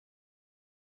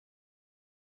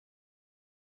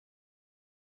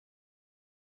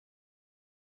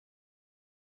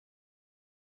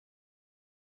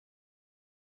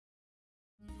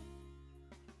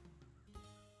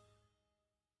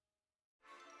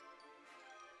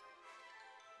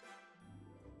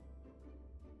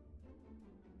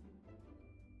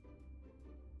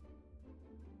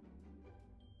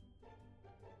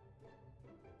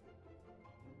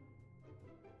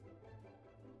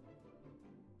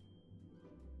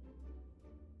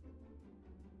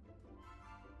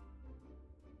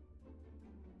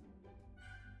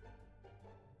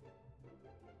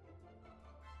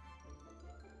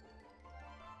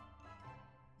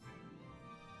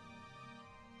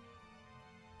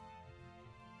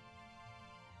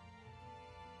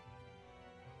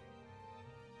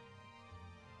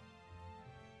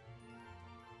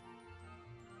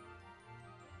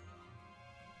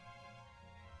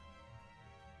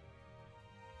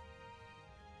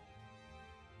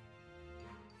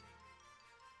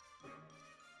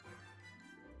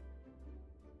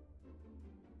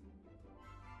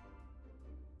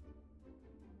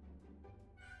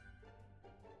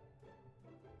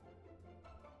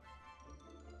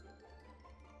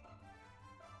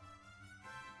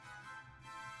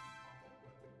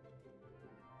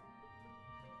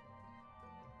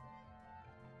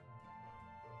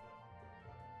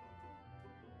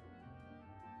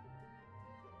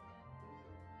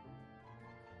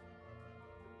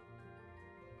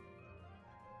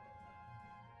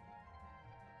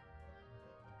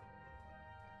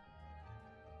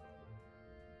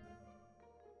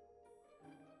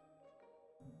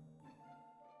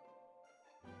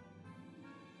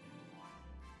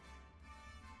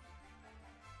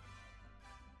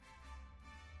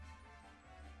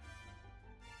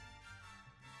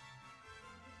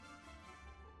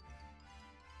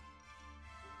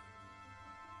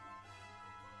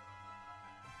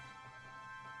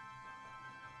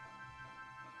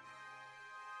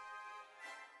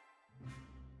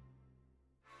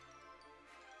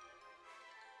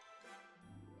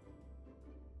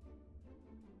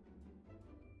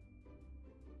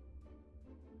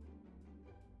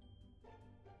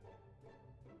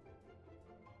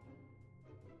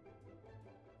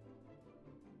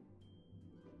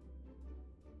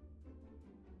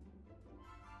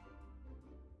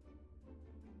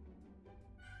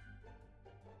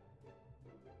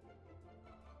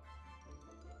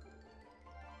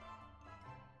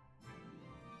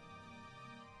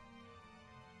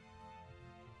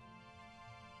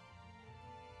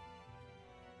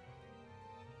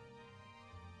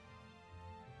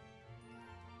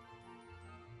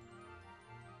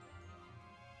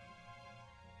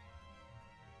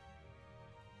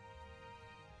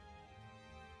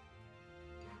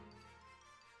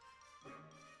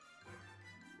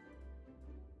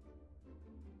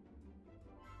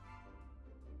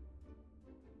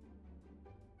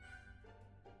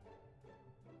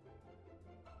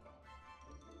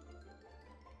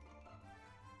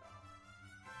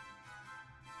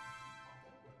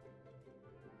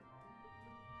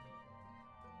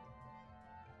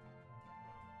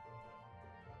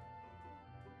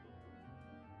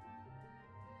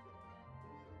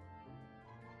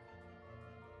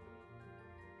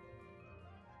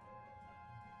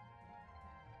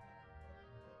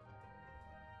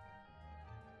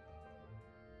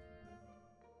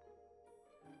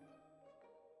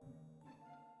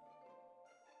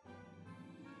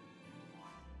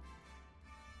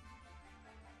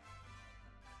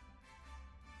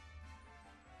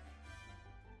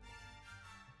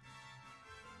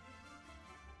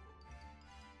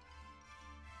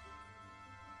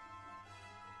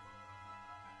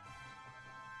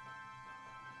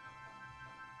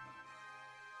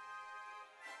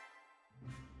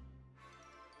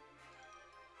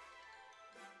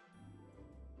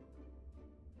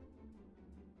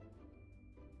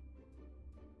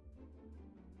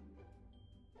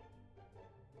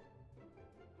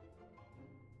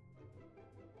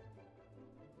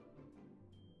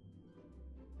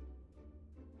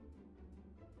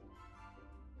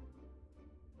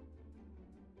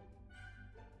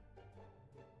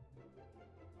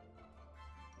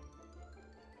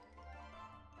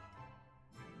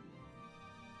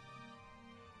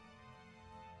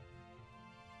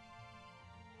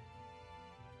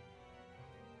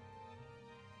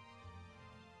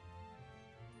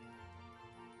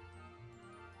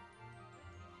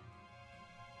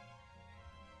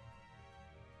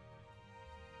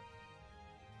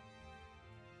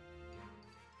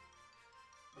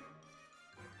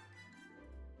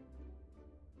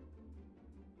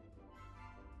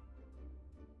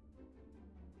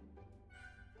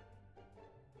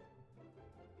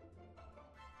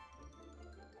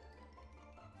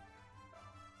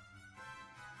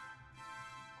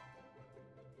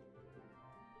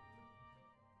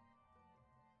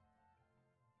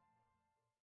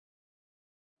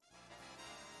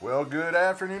Well, good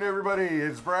afternoon, everybody.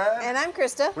 It's Brad. And I'm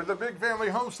Krista. With the Big Family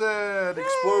Homestead.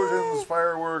 Explosions,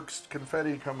 fireworks,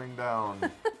 confetti coming down.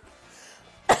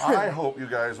 I hope you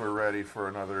guys are ready for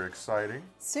another exciting...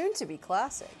 soon-to-be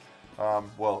classic.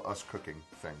 Well, us cooking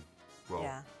thing. Well,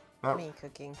 Yeah, me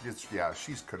cooking. Yeah,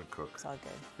 she's gonna cook. It's all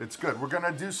good. It's good. We're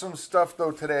gonna do some stuff,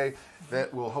 though, today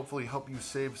that will hopefully help you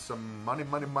save some money.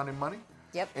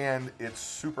 Yep. And it's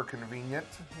super convenient,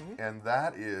 and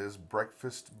that is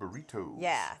breakfast burritos.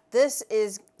 Yeah,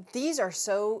 these are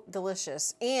so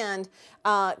delicious and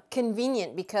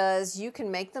convenient because you can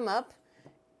make them up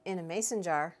in a mason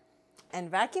jar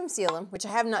and vacuum seal them, which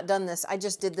I have not done this. I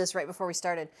just did this right before we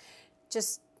started,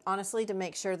 just honestly to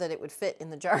make sure that it would fit in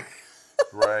the jar.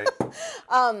 Right.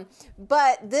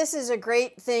 But this is a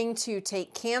great thing to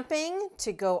take camping,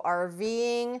 to go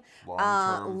RVing,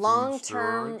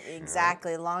 long-term,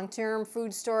 exactly, long-term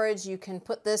food storage. You can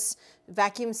put this,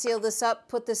 vacuum seal this up,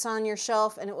 put this on your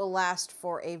shelf, and it will last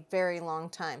for a very long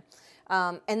time.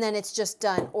 And then it's just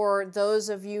done. Or those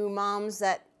of you moms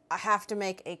that have to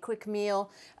make a quick meal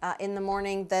in the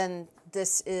morning, then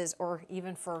this is, or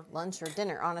even for lunch or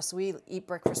dinner. Honestly, we eat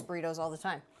breakfast burritos all the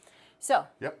time. So.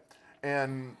 Yep.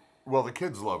 And, well, the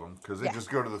kids love them because they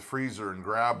just go to the freezer and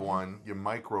grab one. You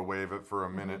microwave it for a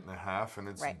minute and a half, and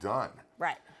it's done.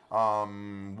 Right.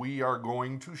 We are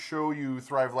going to show you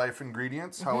Thrive Life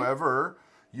ingredients. However,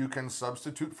 you can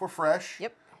substitute for fresh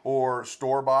or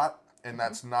store-bought, and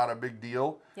that's not a big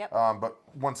deal. But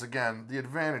once again, the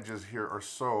advantages here are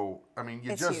so, I mean,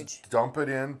 you just huge. Dump it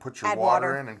in, put your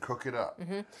water in, and cook it up.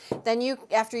 Then you,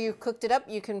 after you cooked it up,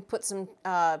 you can put some,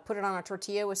 put it on a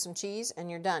tortilla with some cheese, and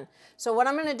you're done. So what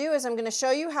I'm going to do is I'm going to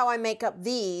show you how I make up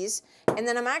these, and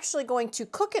then I'm actually going to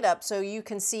cook it up so you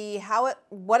can see how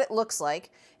what it looks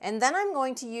like. And then I'm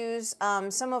going to use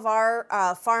some of our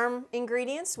farm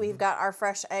ingredients. We've got our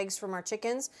fresh eggs from our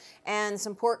chickens and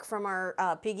some pork from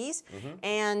our piggies,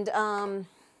 and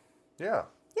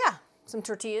some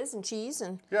tortillas and cheese,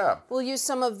 and we'll use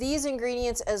some of these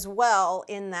ingredients as well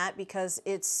in that because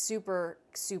it's super,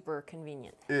 super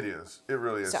convenient. It is. It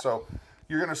really is. So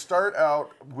you're going to start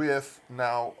out with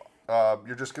now,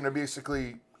 you're just going to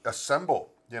basically assemble.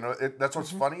 You know, that's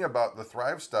what's funny about the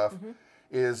Thrive stuff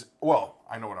is, well,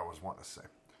 I know what I was wanting to say.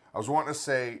 I was wanting to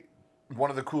say one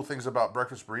of the cool things about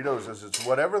breakfast burritos is it's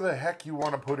whatever the heck you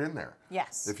want to put in there.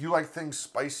 Yes. If you like things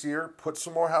spicier, put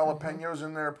some more jalapenos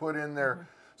in there, put in there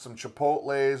some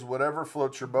chipotles, whatever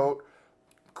floats your boat.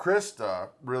 Krista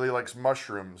really likes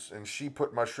mushrooms, and she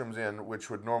put mushrooms in, which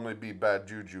would normally be bad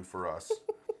juju for us.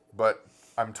 But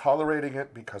I'm tolerating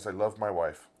it because I love my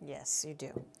wife. Yes, you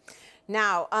do.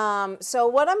 Now, so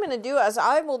what I'm going to do is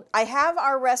I have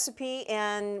our recipe,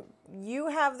 and you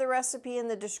have the recipe in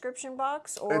the description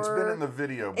box, or it's been in the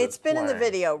video. It's been in the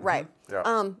video, right?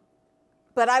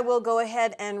 But I will go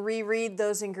ahead and reread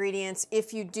those ingredients.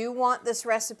 If you do want this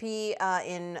recipe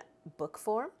in book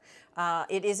form,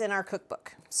 it is in our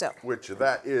cookbook. So, which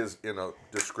that is in a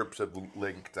descriptive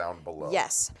link down below.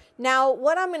 Yes. Now,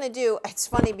 what I'm going to do, it's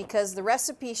funny because the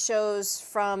recipe shows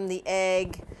from the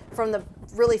egg, from the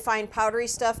really fine powdery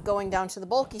stuff going down to the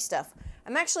bulky stuff.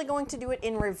 I'm actually going to do it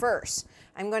in reverse.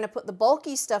 I'm going to put the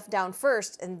bulky stuff down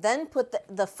first and then put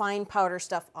the fine powder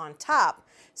stuff on top.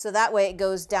 So that way it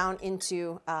goes down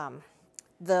into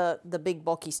the big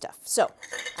bulky stuff. So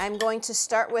I'm going to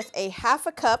start with a half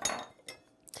a cup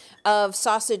of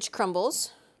sausage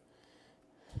crumbles.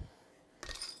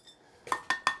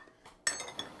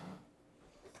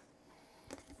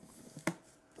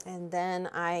 And then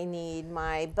I need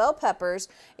my bell peppers.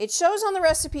 It shows on the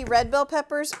recipe red bell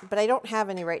peppers, but I don't have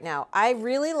any right now. I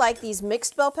really like these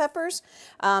mixed bell peppers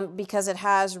because it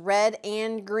has red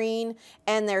and green,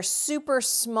 and they're super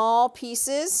small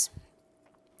pieces,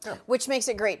 which makes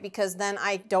it great because then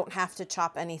I don't have to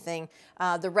chop anything.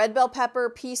 The red bell pepper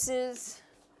pieces,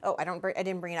 oh, I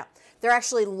didn't bring it up. They're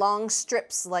actually long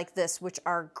strips like this, which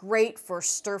are great for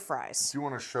stir fries. Do you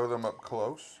want to show them up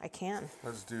close? I can.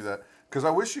 Let's do that. Because I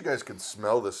wish you guys could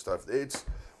smell this stuff.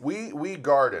 We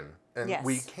garden, and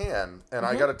we can, and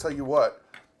I got to tell you what,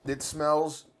 it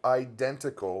smells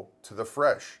identical to the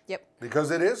fresh. Yep. Because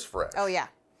it is fresh. Oh, yeah.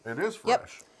 It is fresh. Yep.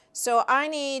 So I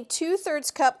need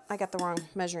 2/3 cup, I got the wrong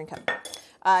measuring cup,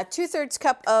 2/3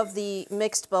 cup of the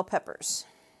mixed bell peppers.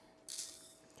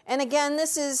 And again,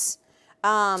 this is,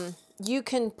 you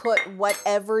can put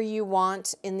whatever you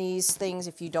want in these things.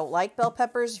 If you don't like bell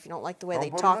peppers, if you don't like the way they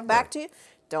talk back to you,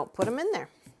 don't put them in there.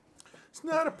 It's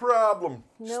not a problem.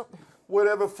 Nope.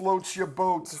 Whatever floats your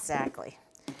boat. Exactly.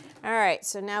 All right,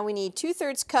 so now we need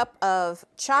 2/3 cup of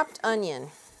chopped onion.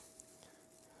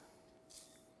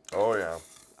 Oh, yeah.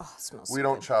 Oh, it smells We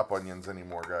don't chop onions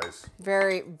anymore, guys.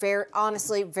 Very,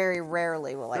 honestly, very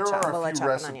rarely will I chop an onion. There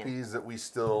are a few recipes that we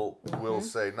still will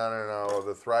say, no,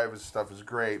 the Thrive stuff is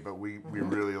great, but we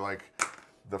really like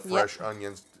the fresh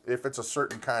onions. If it's a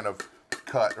certain kind of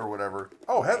cut or whatever.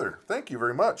 Oh, Heather, thank you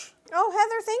very much. Oh,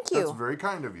 Heather, thank you. That's very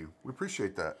kind of you. We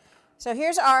appreciate that. So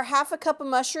here's our ½ cup of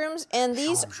mushrooms, and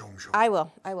these, show 'em. I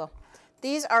will.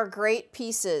 These are great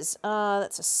pieces.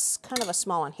 That's kind of a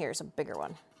small one. Here's a bigger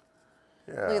one.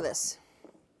 Yeah. Look at this.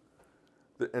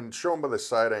 And show them by the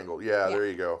side angle. Yeah, there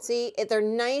you go. See, they're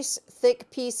nice, thick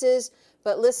pieces,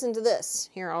 but listen to this.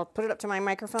 Here, I'll put it up to my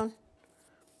microphone.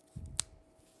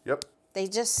 Yep. They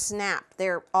just snap.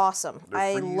 They're awesome.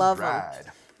 I love them.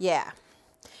 Yeah.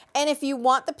 And if you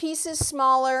want the pieces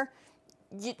smaller,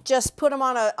 you just put them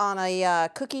on a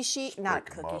cookie sheet. Not a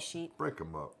cookie sheet. Break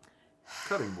them up.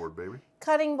 Cutting board, baby.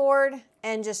 Cutting board,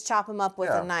 and just chop them up with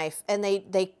a knife. And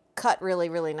they cut really,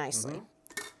 really nicely.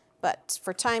 But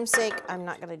for time's sake, I'm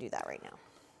not going to do that right now.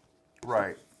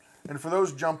 Right. And for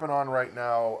those jumping on right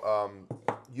now,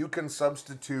 you can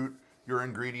substitute your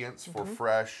ingredients for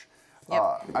fresh.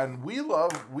 Yep. And we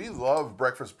love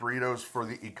breakfast burritos for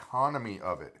the economy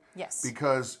of it. Yes.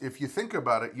 Because if you think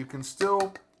about it, you can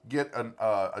still get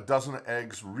a dozen of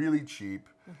eggs really cheap.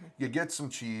 You get some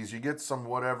cheese, you get some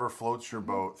whatever floats your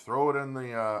boat, throw it in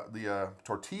the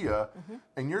tortilla,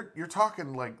 and you're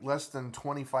talking like less than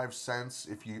 25 cents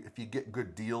if you get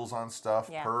good deals on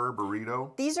stuff per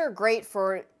burrito. These are great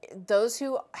for those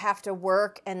who have to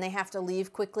work and they have to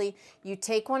leave quickly. You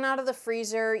take one out of the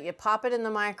freezer, you pop it in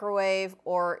the microwave,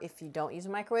 or if you don't use a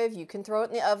microwave, you can throw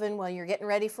it in the oven while you're getting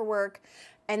ready for work.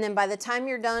 And then by the time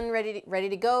you're done, ready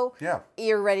to go,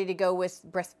 you're ready to go with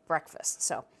breakfast.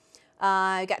 So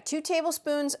I got 2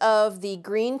 tablespoons of the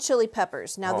green chili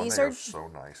peppers. Now these are so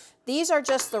nice. These are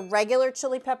just the regular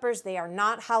chili peppers. They are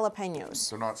not jalapenos.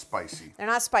 They're not spicy. They're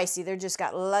not spicy. They're just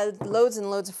got loads and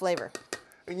loads of flavor.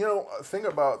 And you know, the thing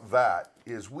about that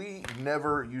is we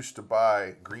never used to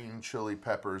buy green chili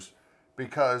peppers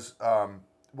because,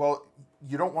 well,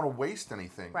 you don't want to waste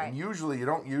anything. Right. And usually you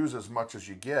don't use as much as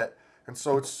you get. And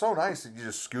so it's so nice that you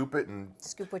just scoop it and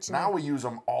scoop what you now need. We use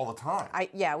them all the time.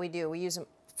 Yeah, we do. We use them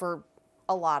for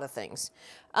a lot of things.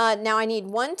 Now I need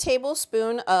 1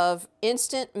 tablespoon of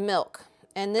instant milk.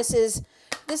 And this is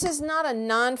not a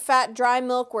non-fat dry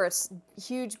milk where it's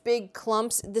huge big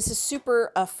clumps. This is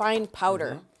super fine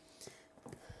powder.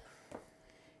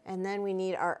 And then we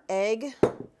need our egg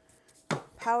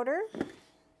powder.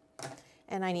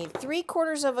 And I need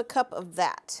 3/4 of a cup of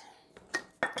that.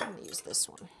 I'm gonna use this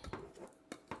one.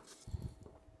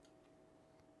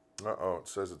 Uh-oh, it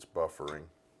says it's buffering.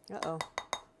 Uh-oh.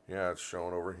 Yeah, it's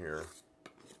showing over here.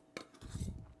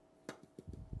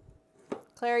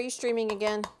 Claire, are you streaming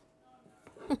again?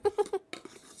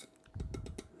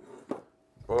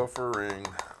 Buffering.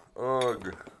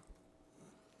 Ugh.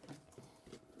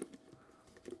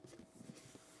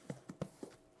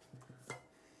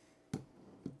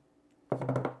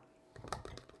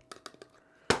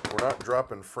 We're not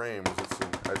dropping frames.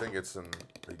 I think it's in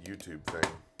a YouTube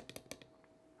thing.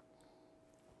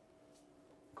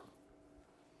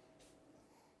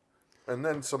 And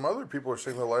then some other people are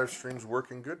saying the live stream's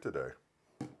working good today.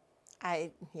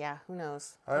 Yeah, who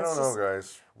knows? I don't know,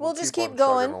 guys. We'll just keep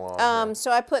going.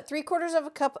 So I put 3/4 of a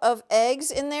cup of eggs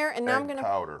in there, and now I'm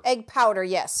gonna egg powder.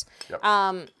 Yes. Yep.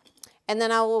 And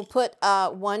then I will put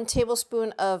 1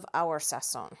 tablespoon of our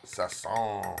sazon.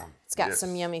 Sazon. It's got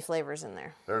some yummy flavors in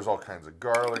there. There's all kinds of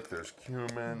garlic. There's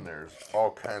cumin. There's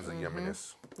all kinds of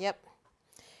yumminess. Yep.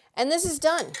 And this is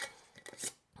done.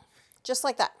 Just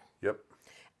like that. Yep.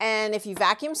 And if you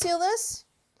vacuum seal this,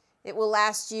 it will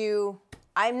last you,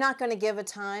 I'm not going to give a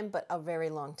time, but a very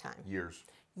long time.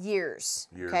 Years.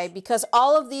 Okay? Because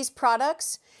all of these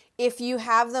products, if you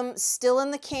have them still in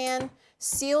the can,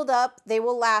 sealed up, they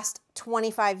will last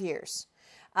 25 years.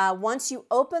 Once you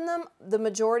open them, the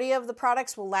majority of the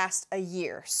products will last a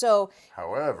year. So,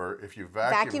 however, if you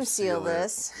vacuum seal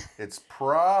this, it's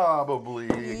probably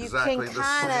exactly the same. You can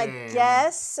kind of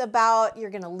guess about, you're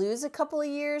going to lose a couple of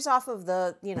years off of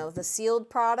the, the sealed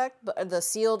product, but the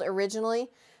sealed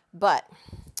originally, but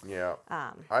yeah,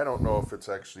 I don't know if it's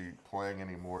actually playing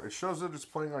anymore. It shows that it's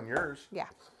playing on yours. Yeah.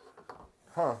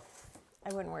 Huh.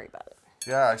 I wouldn't worry about it.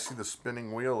 Yeah, I see the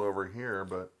spinning wheel over here,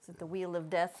 but... Is it the wheel of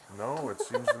death? No, it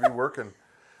seems to be working.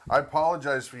 I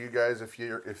apologize for you guys if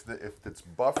it's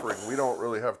buffering. We don't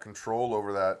really have control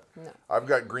over that. No. I've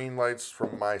got green lights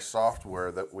from my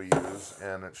software that we use,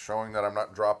 and it's showing that I'm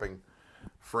not dropping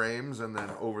frames, and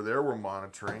then over there we're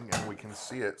monitoring, and we can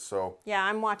see it, so... Yeah,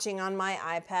 I'm watching on my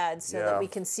iPad so that we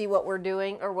can see what we're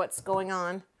doing or what's going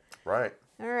on. Right.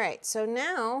 All right, so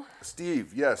now...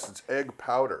 Steve, yes, it's egg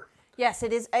powder. Yes,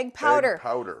 it is egg powder. Egg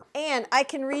powder. And I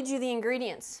can read you the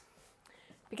ingredients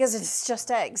because it's just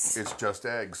eggs. It's just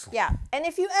eggs. Yeah, and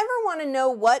if you ever want to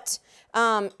know what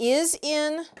is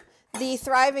in the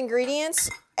Thrive ingredients,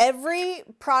 every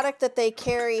product that they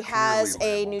carry has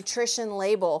a nutrition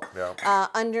label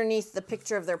underneath the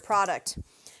picture of their product.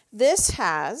 This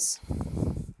has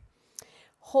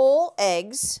whole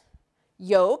eggs,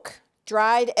 yolk,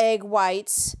 dried egg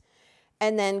whites,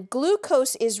 and then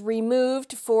glucose is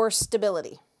removed for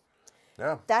stability.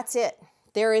 Yeah. That's it.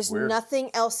 There is nothing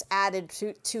else added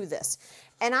to this.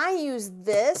 And I use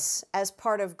this as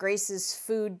part of Grace's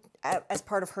food, as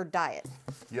part of her diet.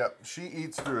 Yep, she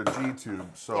eats through a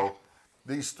G-tube, so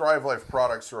these Thrive Life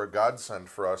products are a godsend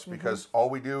for us because all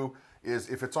we do is,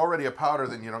 if it's already a powder,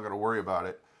 then you're not going to worry about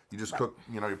it. You just cook,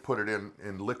 you know, you put it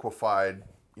in liquefied,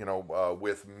 you know,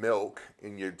 with milk,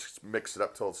 and you just mix it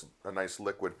up till it's a nice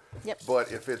liquid. Yep.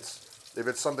 But if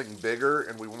it's something bigger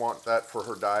and we want that for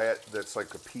her diet, that's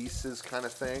like a pieces kind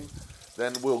of thing,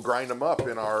 then we'll grind them up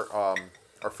in our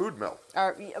food mill.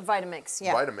 Our Vitamix,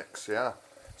 yeah. Vitamix, yeah.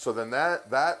 So then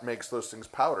that makes those things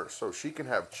powder. So she can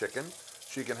have chicken,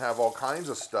 she can have all kinds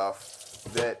of stuff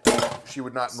that she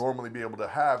would not normally be able to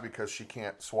have because she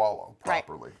can't swallow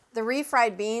properly. Right. The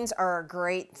refried beans are a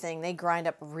great thing. They grind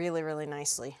up really, really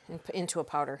nicely into a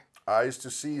powder. Eyes to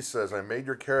See says, I made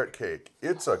your carrot cake.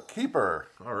 It's a keeper.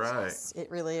 All right. Yes, it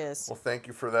really is. Well, thank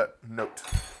you for that note.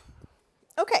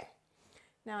 Okay.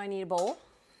 Now I need a bowl.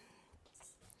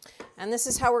 And this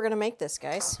is how we're going to make this,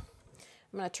 guys.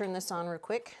 I'm going to turn this on real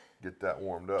quick. Get that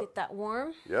warmed up. Get that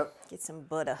warm. Yep. Get some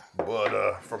butter.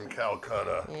 Butter from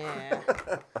Calcutta. Yeah.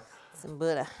 Some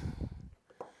butter.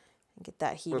 Get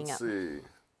that heating up. Let's see.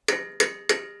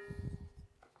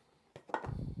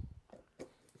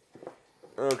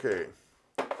 Okay.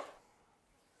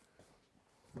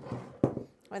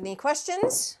 Any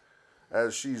questions?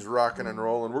 As she's rocking and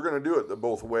rolling, we're going to do it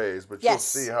both ways, but you'll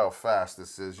see how fast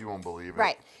this is. You won't believe it.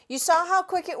 Right. You saw how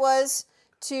quick it was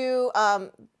to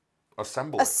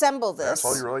assemble this. That's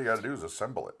all you really got to do is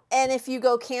assemble it. And if you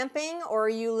go camping or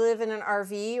you live in an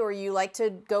RV or you like to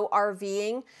go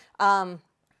RVing.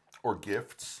 Or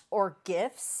gifts. Or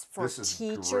gifts for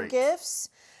teacher great. Gifts.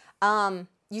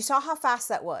 You saw how fast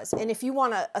that was. And if you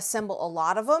want to assemble a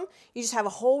lot of them, you just have a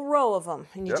whole row of them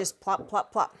and you just plop,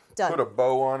 plop, plop. Done. Put a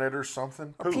bow on it or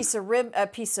something. A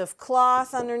piece of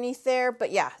cloth underneath there.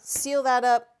 But yeah, seal that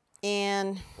up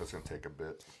and... That's going to take a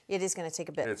bit. It is going to take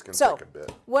a bit. It's going to take a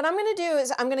bit. What I'm going to do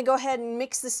is I'm going to go ahead and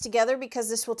mix this together because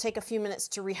this will take a few minutes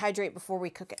to rehydrate before we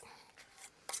cook it.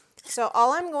 So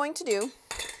all I'm going to do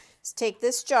is take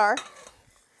this jar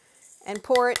and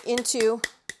pour it into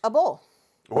a bowl.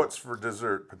 What's for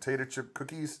dessert? Potato chip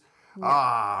cookies? No.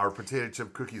 Ah, our potato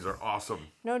chip cookies are awesome.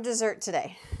 No dessert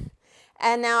today.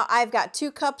 And now I've got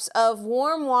 2 cups of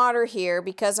warm water here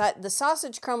because the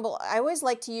sausage crumble, I always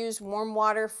like to use warm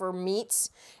water for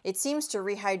meats. It seems to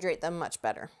rehydrate them much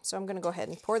better. So I'm going to go ahead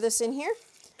and pour this in here.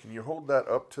 Can you hold that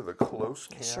up to the close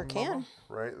cam? Sure can.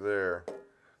 Right there.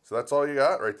 So that's all you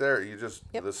got right there. You just,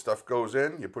 the stuff goes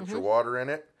in, you put your water in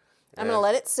it. I'm going to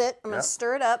let it sit. I'm going to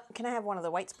stir it up. Can I have one of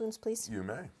the white spoons, please? You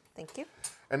may. Thank you.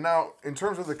 And now, in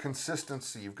terms of the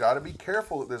consistency, you've got to be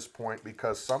careful at this point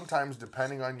because sometimes,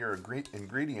 depending on your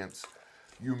ingredients,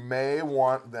 you may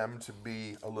want them to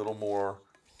be a little more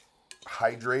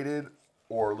hydrated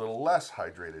or a little less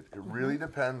hydrated. It really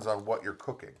depends on what you're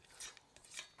cooking.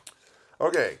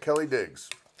 Okay, Kelly Diggs.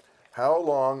 How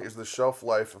long is the shelf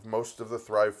life of most of the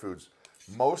Thrive foods?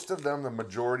 Most of them, the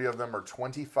majority of them, are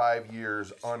 25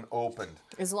 years unopened.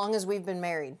 As long as we've been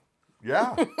married.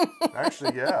 Yeah,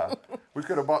 actually, yeah. We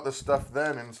could have bought this stuff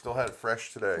then and still had it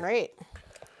fresh today. Right.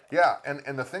 Yeah,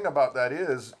 and the thing about that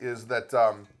is that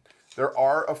there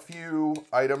are a few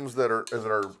items that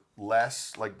are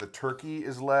less, like the turkey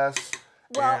is less.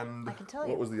 Well, and I can tell you.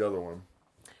 What was the other one?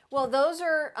 Well, those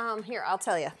are, here, I'll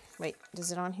tell you. Wait,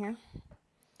 is it on here?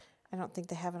 I don't think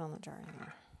they have it on the jar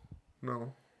anymore.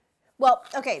 No. Well,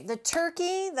 okay, the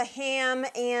turkey, the ham,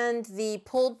 and the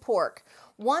pulled pork.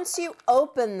 Once you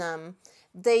open them,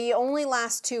 they only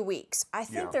last 2 weeks. I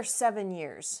think they're 7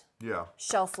 years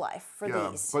shelf life for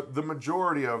these. But the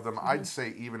majority of them, I'd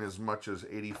say even as much as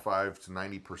 85 to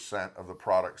 90% of the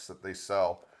products that they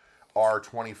sell are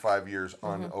 25 years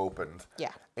unopened.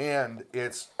 Yeah. And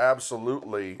it's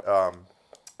absolutely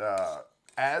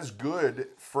as good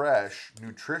fresh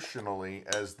nutritionally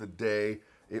as the day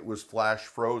it was flash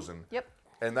frozen. Yep.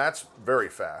 And that's very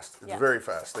fast. It's very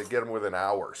fast. They get them within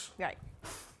hours. Right.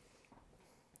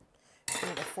 I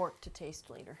need a fork to taste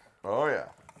later. Oh yeah,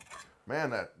 man,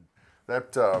 that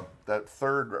That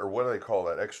third, or what do they call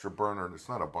that, extra burner? It's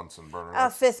not a Bunsen burner.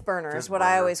 Fifth burner is what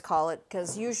I always call it,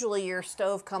 because usually your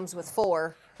stove comes with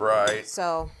 4. Right.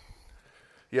 So.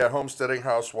 Yeah, homesteading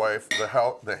housewife, the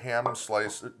ham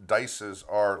dices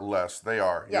are less. They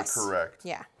are. Yes. You're correct.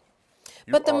 Yeah.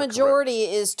 But the majority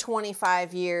is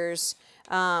 25 years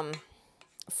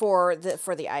for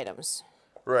the items.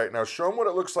 Right. Now show them what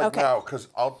it looks like now, because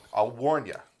I'll warn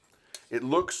you. It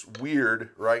looks weird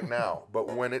right now, but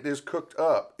when it is cooked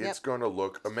up, it's going to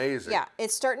look amazing. Yeah,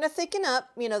 it's starting to thicken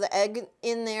up. You know, the egg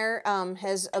in there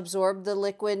has absorbed the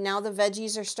liquid. Now the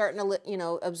veggies are starting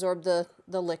to, absorb the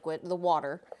liquid, the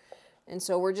water. And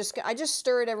so I just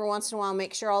stir it every once in a while,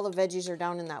 make sure all the veggies are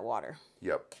down in that water.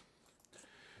 Yep.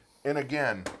 And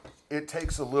again, it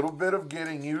takes a little bit of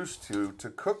getting used to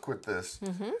cook with this,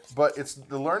 but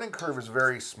the learning curve is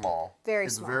very small.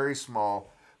 It's very small.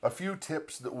 A few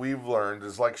tips that we've learned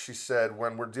is, like she said,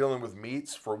 when we're dealing with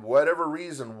meats, for whatever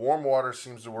reason, warm water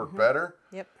seems to work better.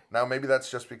 Yep. Now, maybe that's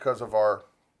just because of our,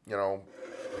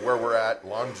 where we're at,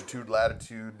 longitude,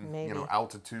 latitude,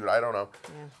 altitude, I don't know.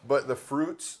 Yeah. But the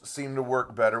fruits seem to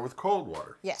work better with cold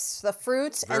water. Yes, the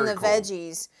fruits and the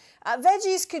veggies.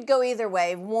 Veggies could go either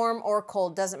way, warm or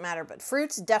cold, doesn't matter. But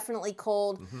fruits, definitely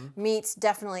cold. Meats,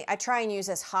 definitely. I try and use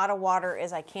as hot a water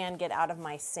as I can get out of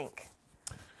my sink.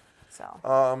 So.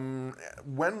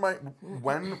 When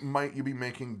might you be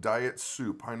making diet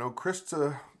soup? I know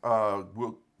Christa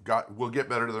will get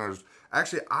better than others.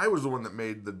 Actually, I was the one that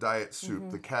made the diet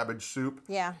soup, the cabbage soup.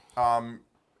 Yeah.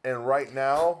 And right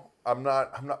now, I'm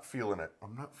not feeling it.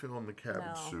 I'm not feeling the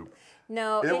cabbage soup.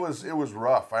 No. It was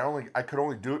rough. I could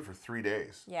only do it for 3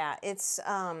 days. Yeah, it's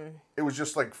It was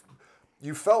just like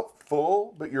you felt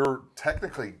full, but you're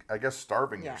technically, I guess,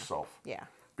 starving yourself. Yeah.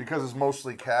 Because it's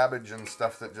mostly cabbage and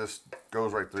stuff that just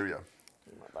goes right through you.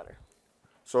 More butter.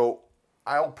 So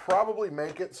I'll probably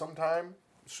make it sometime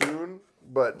soon,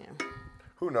 but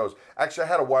who knows? Actually, I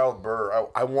had a wild burr.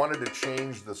 I wanted to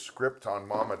change the script on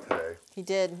Mama today. He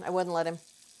did. I wouldn't let him.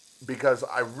 Because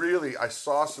I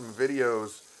saw some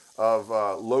videos of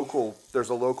there's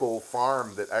a local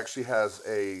farm that actually has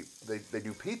they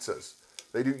do pizzas.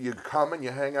 You come and you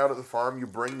hang out at the farm, you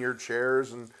bring your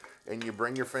chairs and you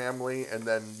bring your family, and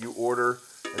then you order,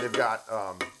 and they've got,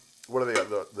 what are they,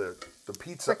 the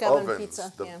pizza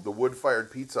ovens, the wood-fired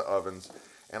pizza ovens,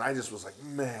 and I just was like,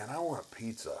 man, I want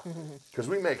pizza, because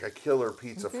we make a killer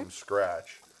pizza from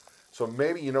scratch. So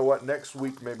maybe, you know what, next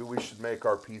week maybe we should make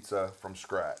our pizza from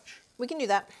scratch. We can do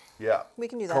that. Yeah. We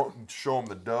can do that. Show them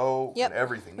the dough and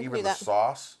everything, even the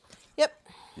sauce. Yep.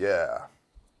 Yeah.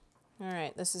 All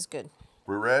right, this is good.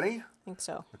 We're ready? I think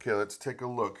so. Okay, let's take a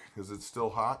look. Is it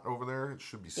still hot over there? It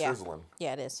should be sizzling.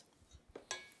 Yeah, it is.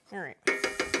 All right.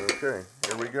 Okay,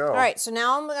 here we go. All right, so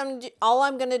now all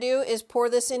I'm going to do is pour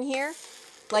this in here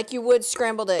like you would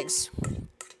scrambled eggs.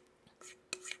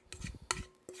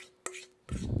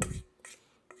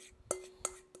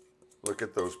 Look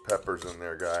at those peppers in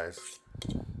there, guys.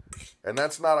 And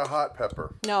that's not a hot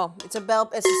pepper. No, it's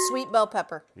a sweet bell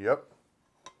pepper. Yep.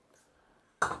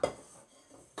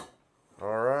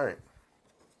 All right.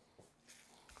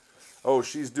 Oh,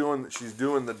 she's doing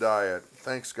the diet.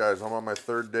 Thanks, guys. I'm on my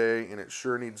 3rd day, and it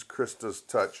sure needs Christa's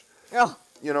touch. Oh.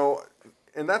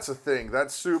 And that's the thing.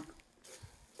 That soup,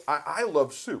 I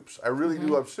love soups. I really do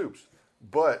love soups.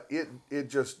 But it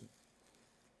just,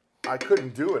 I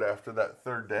couldn't do it after that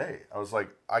 3rd day. I was like,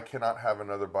 I cannot have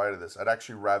another bite of this. I'd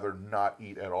actually rather not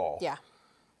eat at all. Yeah.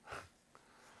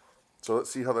 So let's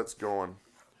see how that's going.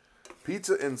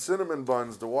 Pizza and cinnamon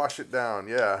buns to wash it down.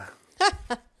 Yeah.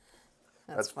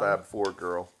 That's Fab 4,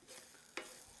 girl.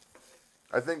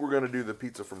 I think we're going to do the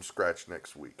pizza from scratch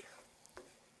next week.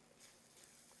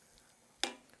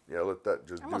 Yeah, let that just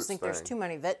do its thing. I almost think there's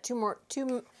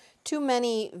too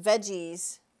many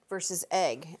veggies versus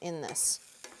egg in this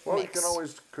mix. You can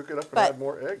always cook it up and add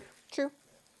more egg. True.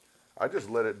 I just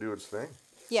let it do its thing.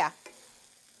 Yeah.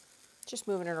 Just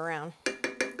moving it around.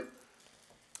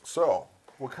 So,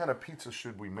 what kind of pizza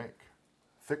should we make?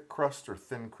 Thick crust or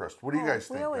thin crust? What do you guys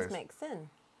think, we always make thin.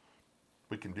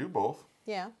 We can do both.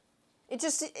 Yeah.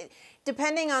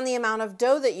 Depending on the amount of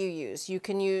dough that you use. You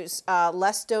can use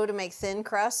less dough to make thin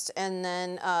crust and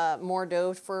then more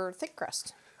dough for thick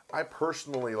crust. I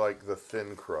personally like the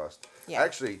thin crust. Yeah.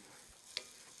 Actually,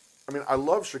 I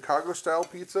love Chicago-style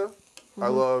pizza. I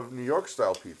love New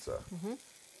York-style pizza.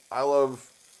 I love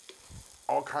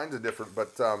all kinds of different,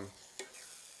 but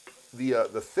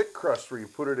the thick crust where you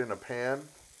put it in a pan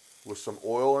with some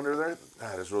oil under there,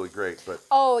 that is really great. But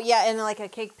oh yeah, in like a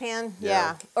cake pan,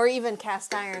 yeah, or even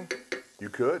cast iron. You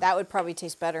could. That would probably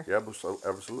taste better. Yeah,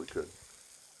 absolutely could.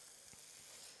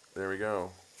 There we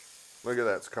go. Look at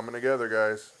that. It's coming together,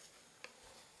 guys.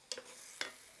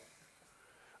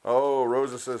 Oh,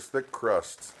 Rosa says thick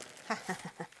crust.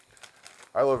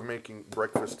 I love making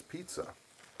breakfast pizza.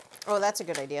 Oh, that's a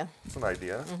good idea. It's an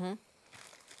idea.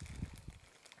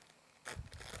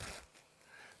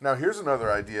 Now, here's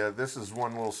another idea. This is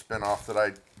one little spin-off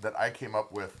that I came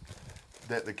up with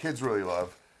that the kids really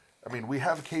love. I mean, we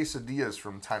have quesadillas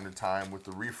from time to time with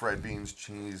the refried beans,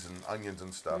 cheese, and onions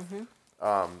and stuff.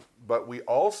 But we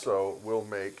also will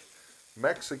make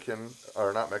Mexican,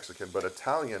 or not Mexican, but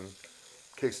Italian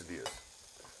quesadillas,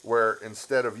 where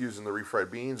instead of using the refried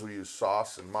beans, we use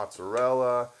sauce and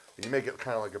mozzarella, and you make it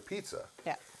kind of like a pizza.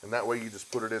 Yeah. And that way you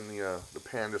just put it in the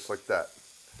pan just like that.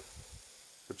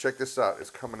 But check this out.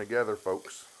 It's coming together,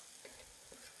 folks.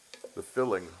 The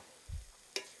filling.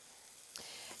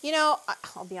 You know,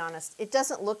 I'll be honest. It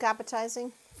doesn't look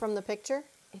appetizing from the picture.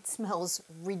 It smells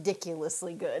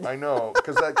ridiculously good. I know,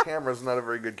 because that camera's not a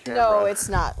very good camera. No, it's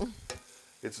not.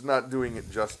 It's not doing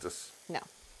it justice. No.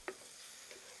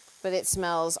 But it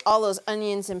smells, all those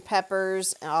onions and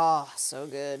peppers. Oh, so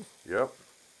good. Yep.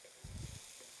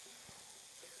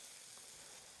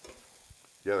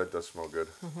 Yeah, that does smell good.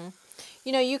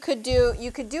 You know, you could do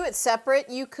it separate.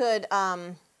 You could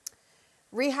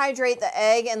rehydrate the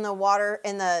egg and the water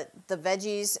and the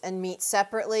veggies and meat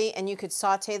separately, and you could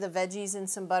saute the veggies in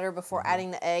some butter before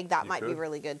adding the egg. That might be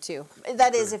really good too.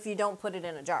 That is if you don't put it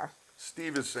in a jar.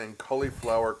 Steve is saying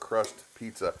cauliflower crust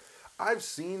pizza. I've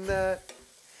seen that.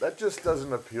 That just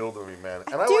doesn't appeal to me, man.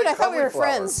 And Dude, I I thought we were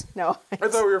friends. No. I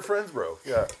thought we were friends, bro.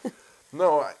 Yeah.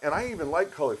 No, and I even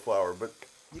like cauliflower, but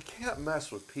you can't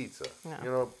mess with pizza. No. You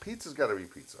know, pizza's got to be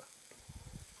pizza.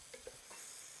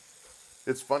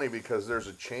 It's funny because there's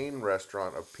a chain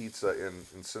restaurant of pizza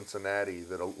in Cincinnati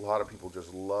that a lot of people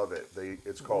just love it.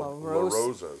 It's called La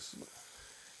Rosa's.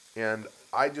 And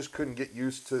I just couldn't get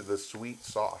used to the sweet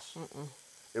sauce.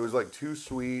 It was like too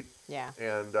sweet. Yeah.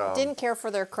 And didn't care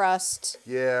for their crust.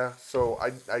 Yeah, so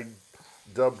I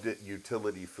dubbed it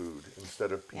utility food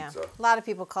instead of pizza. Yeah. A lot of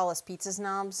people call us pizza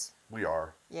snobs. We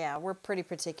are. Yeah, we're pretty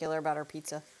particular about our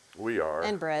pizza. We are.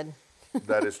 And bread.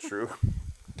 That is true.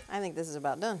 I think this is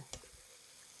about done.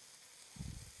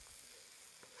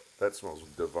 That smells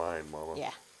divine, Mama.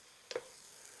 Yeah.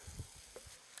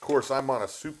 Of course, I'm on a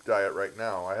soup diet right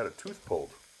now. I had a tooth pulled.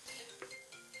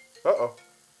 Uh-oh.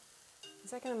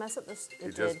 Is that going to mess up this?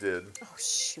 It just did. Oh,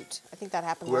 shoot. I think that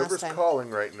happened Whoever's last time.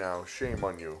 calling right now, shame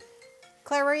on you.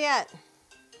 Claire, where you at?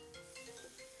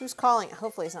 Who's calling?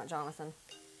 Hopefully it's not Jonathan.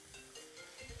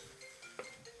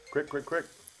 Quick, quick, quick.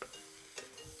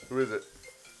 Who is it?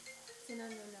 It's an unknown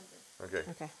number. Okay.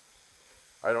 Okay.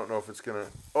 I don't know if it's going to...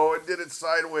 Oh, it did it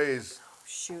sideways. Oh,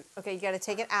 shoot. Okay, you got to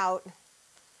take it out.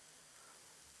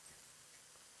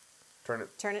 Turn it.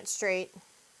 Turn it straight.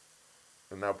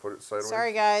 And now put it sideways.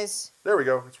 Sorry, guys. There we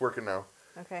go. It's working now.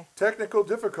 Okay. Technical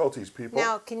difficulties, people.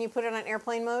 Now, can you put it on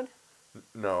airplane mode?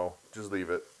 No, just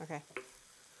leave it. Okay.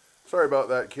 Sorry about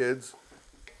that, kids.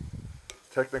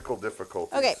 Technical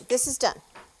difficulties. Okay, this is done.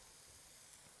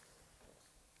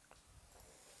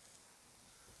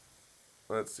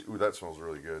 Let's see. Ooh, that smells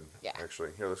really good. Yeah. Actually,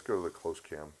 here, let's go to the close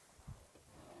cam.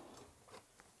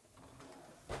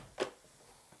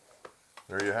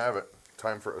 There you have it.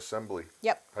 Time for assembly.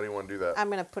 Yep. How do you want to do that? I'm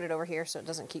going to put it over here so it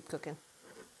doesn't keep cooking.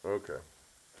 Okay.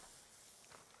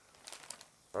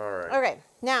 All right. Okay,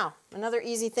 now, another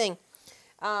easy thing.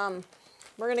 We're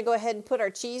going to go ahead and put our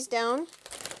cheese down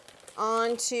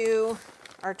onto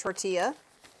our tortilla.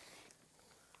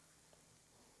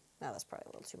 Now that's probably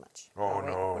a little too much. Oh, wait,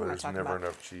 no, what am I there's talking never about?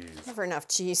 enough cheese. Never enough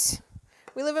cheese.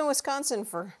 We live in Wisconsin,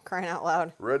 for crying out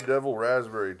loud. Red Devil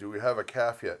Raspberry. Do we have a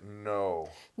calf yet?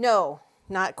 No. No,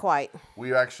 not quite.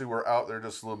 We actually were out there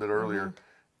just a little bit earlier.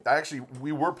 Actually,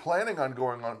 we were planning on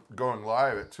going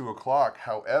live at 2 o'clock.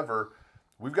 However,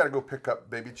 we've got to go pick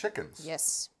up baby chickens.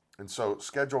 Yes. And so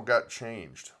schedule got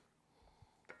changed.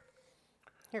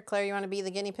 Here, Claire, you want to be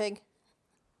the guinea pig?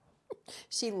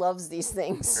 She loves these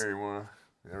things. Here, you want to...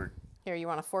 Here, you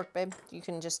want a fork, babe? You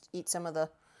can just eat some of the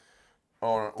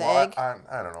well, egg. I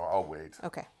don't know. I'll wait.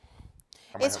 Okay.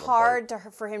 It's hard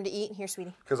for him to eat. Here,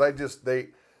 sweetie. Because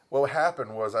what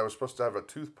happened was I was supposed to have a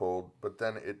tooth pulled, but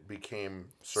then it became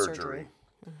surgery.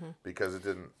 Because it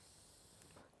didn't.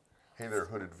 Hey there,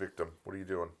 hooded victim. What are you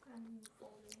doing?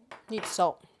 Need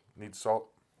salt. Need salt?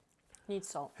 Need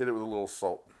salt. Hit it with a little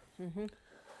salt.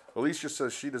 Alicia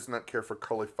says she does not care for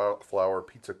cauliflower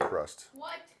pizza crust.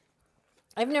 What?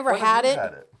 I've never had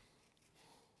it.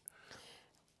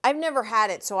 I've never had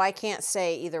it, so I can't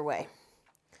say either way.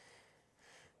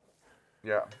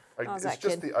 Yeah. How's It's that,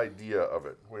 just kid? the idea of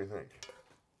it. What do you think?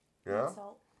 Yeah?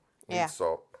 Salt. Need Yeah.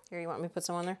 salt. Here, you want me to put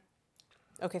some on there?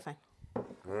 Okay, fine.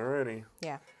 Alrighty.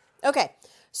 Yeah. Okay.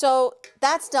 So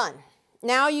that's done.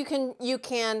 Now you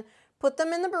can put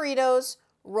them in the burritos,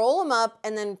 roll them up,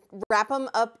 and then wrap them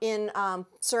up in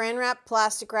saran wrap,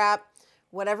 plastic wrap,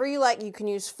 whatever you like. You can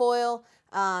use foil,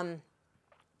 and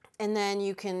then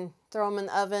you can throw them in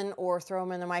the oven or throw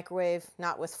them in the microwave,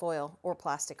 not with foil or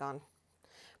plastic on.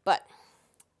 But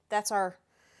that's our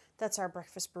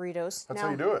breakfast burritos. That's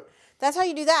how you do it. That's how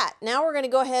you do that. Now we're going to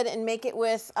go ahead and make it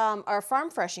with our farm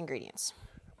fresh ingredients.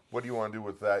 What do you want to do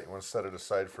with that? You want to set it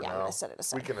aside for now? Yeah, I'm going to set it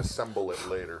aside. We can assemble it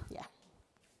later. Yeah.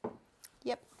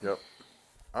 Yep. Yep.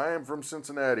 I am from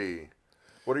Cincinnati.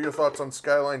 What are your thoughts on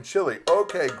Skyline chili?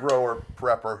 Okay, grower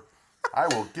prepper. I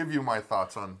will give you my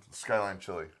thoughts on Skyline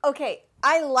chili. Okay,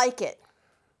 I like it.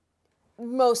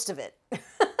 Most of it.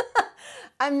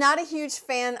 I'm not a huge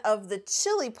fan of the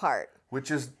chili part. Which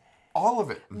is all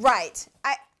of it. Right.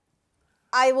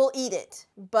 I will eat it,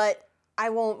 but I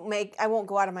won't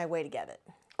go out of my way to get it.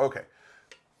 Okay.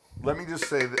 Let me just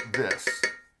say that this.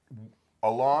 A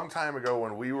long time ago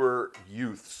when we were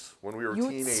youths, when we were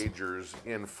teenagers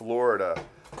in Florida,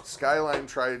 Skyline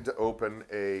tried to open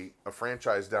a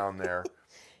franchise down there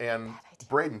in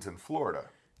Bradenton, Florida.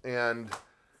 And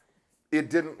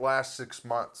it didn't last 6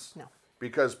 months. No.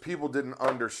 Because people didn't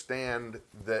understand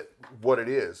what it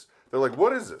is. They're like,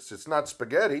 what is this? It's not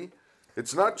spaghetti.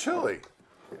 It's not chili.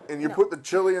 And you put the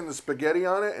chili and the spaghetti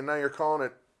on it, and now you're calling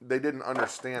it, they didn't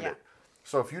understand it.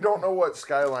 So if you don't know what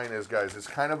Skyline is, guys, it's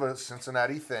kind of a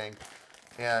Cincinnati thing.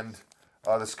 And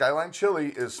the Skyline chili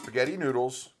is spaghetti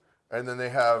noodles, and then they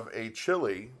have a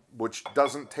chili, which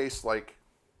doesn't taste like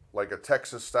a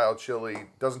Texas-style chili.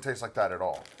 Doesn't taste like that at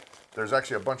all. There's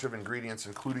actually a bunch of ingredients,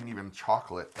 including even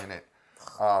chocolate in it.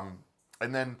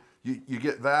 And then you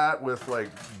get that with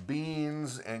like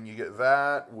beans, and you get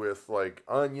that with like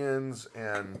onions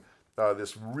and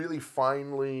this really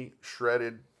finely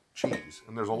shredded cheese.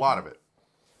 And there's a lot of it.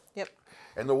 Yep.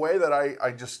 And the way that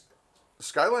I just,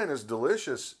 Skyline is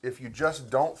delicious if you just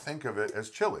don't think of it as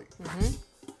chili.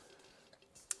 Mm-hmm.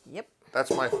 Yep.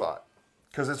 That's my thought.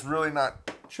 Because it's really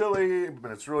not chili,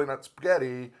 but it's really not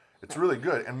spaghetti. It's really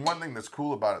good. And one thing that's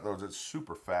cool about it, though, is it's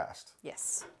super fast.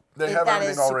 Yes. They have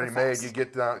everything already made. You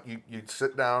get down, you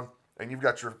sit down, and you've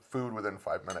got your food within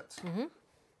 5 minutes.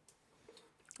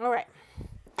 Mm-hmm. All right.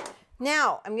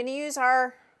 Now, I'm going to use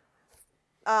our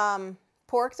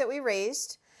pork that we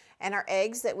raised and our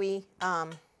eggs that we,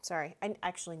 sorry, I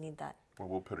actually need that. Well,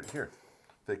 we'll put it here.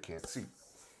 They can't see.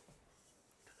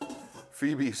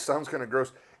 Phoebe, sounds kind of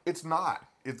gross. It's not.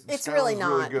 It's really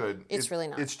not. Really good. It's really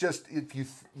not. It's just, if you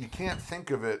can't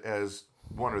think of it as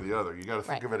one or the other. You got to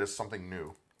think of it as something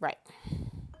new. Right.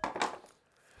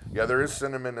 Yeah, there is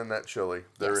cinnamon in that chili.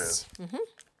 There is. Mm-hmm.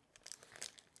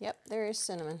 Yep, there is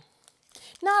cinnamon.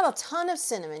 Not a ton of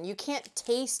cinnamon. You can't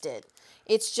taste it.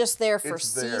 It's just there for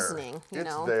seasoning. You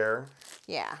know? It's there.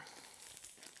 Yeah.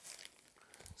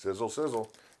 Sizzle,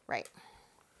 sizzle. Right.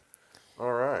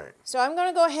 All right. So I'm going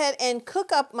to go ahead and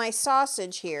cook up my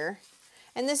sausage here.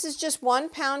 And this is just 1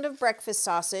 pound of breakfast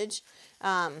sausage.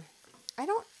 I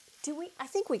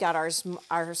think we got ours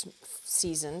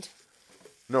seasoned.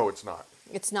 No, it's not.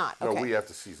 It's not. Okay. No, we have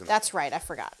to season it. That's right. I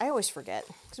forgot. I always forget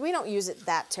because we don't use it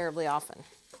that terribly often.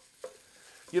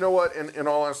 You know what? In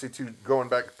all honesty, too, going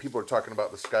back, people are talking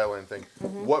about the Skyline thing.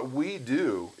 Mm-hmm. What we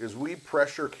do is we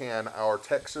pressure can our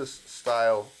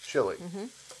Texas-style chili. Mm-hmm.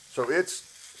 So it's,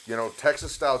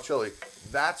 Texas-style chili.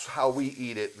 That's how we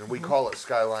eat it, and we call it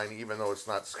Skyline, even though it's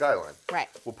not Skyline. Right.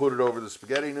 We'll put it over the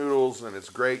spaghetti noodles, and it's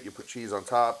great. You put cheese on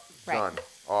top. Right. Done.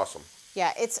 Awesome.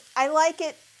 Yeah, I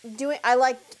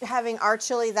like having our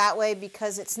chili that way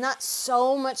because it's not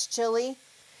so much chili.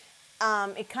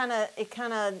 It kind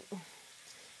of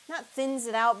not thins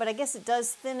it out, but I guess it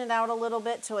does thin it out a little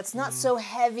bit, so it's not so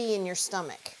heavy in your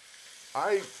stomach.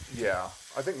 I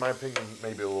think my opinion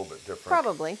may be a little bit different.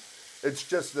 Probably. It's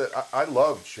just that I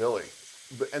love chili,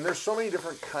 and there's so many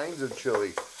different kinds of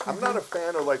chili. I'm not a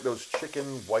fan of like those chicken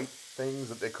white things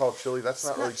that they call chili. That's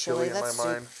not really chili in my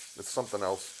mind. It's something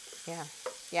else.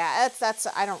 Yeah. That's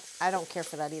I don't care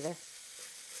for that either.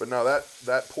 But no,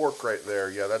 that pork right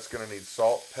there, that's gonna need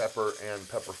salt, pepper, and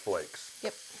pepper flakes.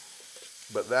 Yep.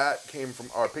 But that came from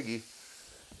our piggy.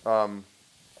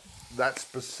 That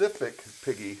specific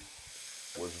piggy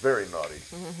was very naughty.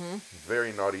 Mm-hmm.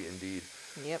 Very naughty indeed.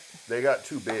 Yep. They got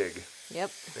too big.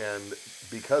 Yep. And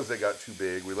because they got too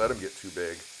big, we let them get too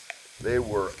big. They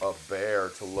were a bear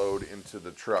to load into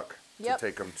the truck to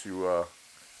take them to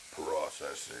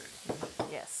processing.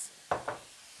 Yes.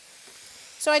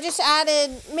 So I just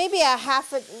added maybe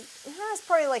it's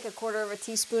probably like a 1/4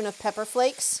 teaspoon of pepper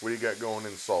flakes. What do you got going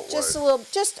in salt-wise? Just a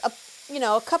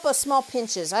little, a couple of small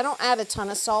pinches. I don't add a ton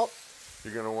of salt.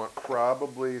 You're going to want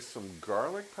probably some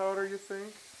garlic powder, you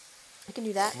think? I can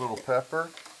do that. A little pepper.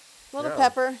 A little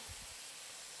pepper.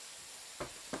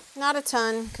 Not a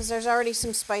ton, because there's already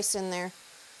some spice in there.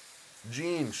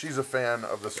 Jean, she's a fan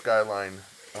of the Skyline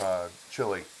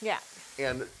chili. Yeah.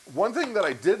 And one thing that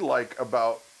I did like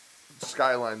about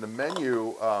Skyline, the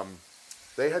menu,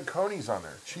 they had conies on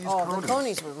there. Cheese conies. Oh, the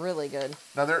conies were really good.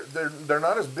 Now they're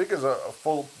not as big as a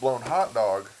full-blown hot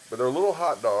dog, but they're a little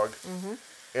hot dog. Mm-hmm.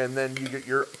 And then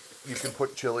you can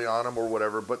put chili on them or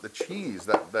whatever. But the cheese,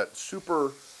 that super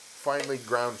finely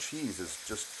ground cheese, is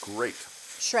just great.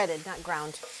 Shredded, not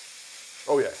ground.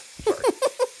 Oh yeah, sorry.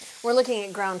 We're looking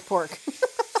at ground pork.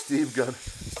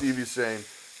 Stevie's saying,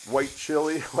 white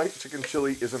chicken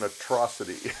chili is an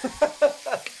atrocity.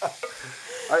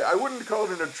 I wouldn't call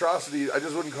it an atrocity, I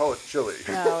just wouldn't call it chili.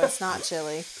 No, it's not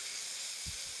chili.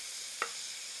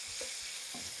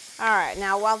 All right,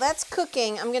 now while that's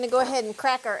cooking, I'm going to go ahead and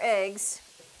crack our eggs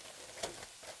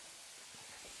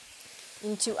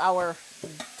into our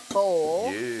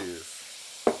bowl.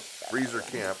 Yes. Freezer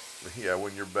camp. Yeah,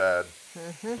 when you're bad.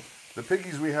 Mm-hmm. The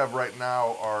piggies we have right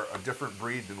now are a different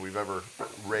breed than we've ever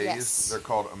raised. Yes. They're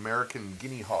called American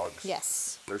guinea hogs.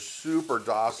 Yes. They're super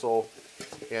docile,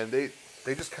 and they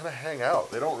just kind of hang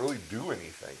out. They don't really do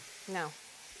anything. No.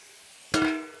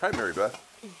 Hi, Mary Beth.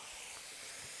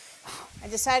 I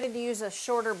decided to use a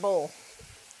shorter bowl.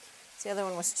 The other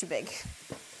one was too big.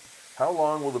 How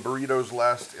long will the burritos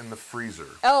last in the freezer?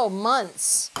 Oh,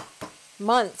 months.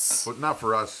 Months. But not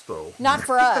for us, though. Not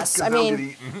for us. I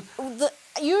mean,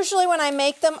 usually when I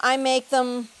make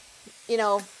them, you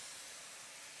know,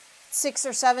 6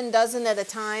 or 7 dozen at a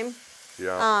time.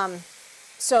 Yeah.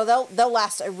 So they'll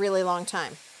last a really long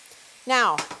time.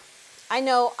 Now, I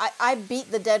know I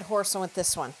beat the dead horse with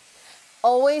this one.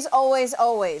 Always, always,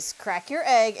 always crack your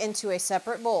egg into a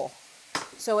separate bowl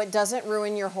so it doesn't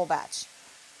ruin your whole batch.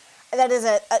 That is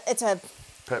it's a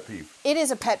pet peeve. It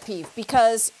is a pet peeve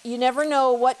because you never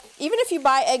know what, even if you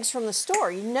buy eggs from the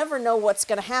store, you never know what's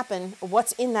going to happen,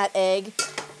 what's in that egg.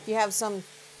 You have a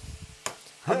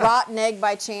rotten egg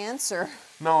by chance, or...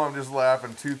 No, I'm just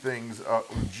laughing. 2 things.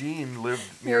 Jean lived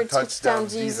near Touchdown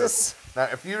Jesus. Now,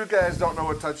 if you guys don't know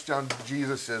what Touchdown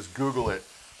Jesus is, Google it.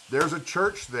 There's a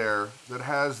church there that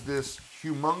has this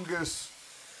humongous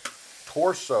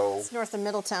torso. It's north of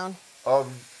Middletown. Of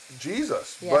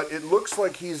Jesus. Yeah. But it looks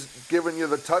like he's giving you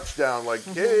the touchdown, like,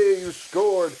 mm-hmm. Yay, you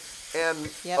scored. And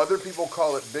other people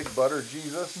call it Big Butter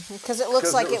Jesus. Because it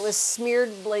looks like it was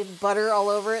smeared like butter all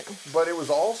over it. But it was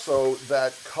also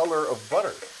that color of butter.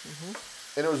 Mm-hmm.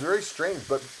 And it was very strange.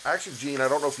 But actually, Jean, I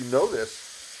don't know if you know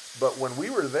this, but when we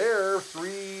were there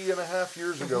 3.5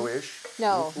 years mm-hmm. ago-ish,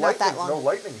 not that long. No,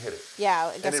 lightning hit it.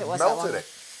 Yeah, I guess it was that long. And it melted it.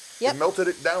 Yep. It melted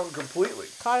it down completely.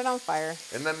 Caught it on fire.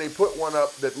 And then they put one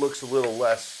up that looks a little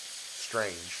less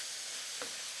strange.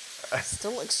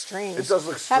 Still looks strange. It does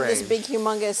look strange. Have this big,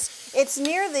 humongous... It's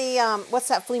near the, what's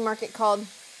that flea market called?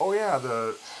 Oh, yeah,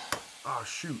 oh,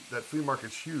 shoot, that flea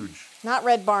market's huge. Not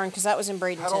Red Barn, because that was in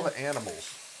Bradenton. Had all the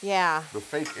animals. Yeah. The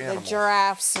fake animals. The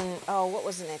giraffes and, what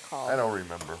wasn't it called? I don't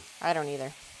remember. I don't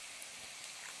either.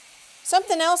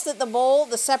 Something else that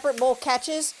the separate bowl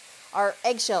catches are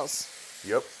eggshells.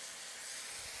 Yep.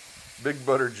 Big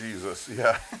Butter Jesus,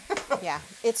 yeah. Yeah,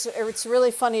 it's really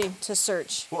funny to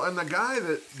search. Well, and the guy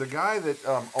that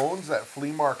owns that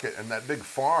flea market and that big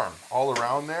farm all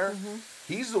around there, mm-hmm.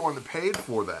 he's the one that paid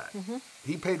for that. Mm-hmm.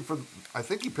 I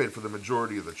think he paid for the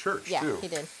majority of the church, too. Yeah, he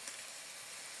did.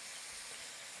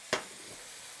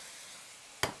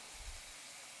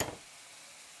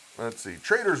 Let's see,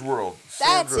 Trader's World.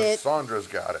 That's it. Sandra's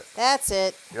got it. That's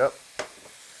it. Yep.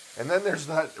 And then there's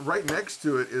that, right next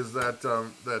to it is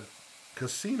that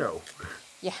casino.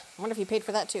 Yeah, I wonder if you paid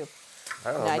for that too.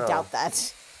 I don't know. I doubt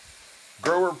that.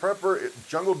 Grower Prepper,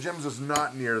 Jungle Jim's is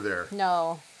not near there.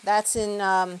 No, that's in,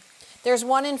 there's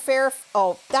one in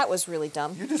oh, that was really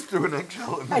dumb. You just threw an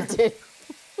eggshell in there. I did.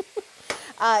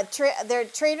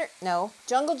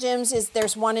 Jungle Jim's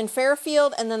there's one in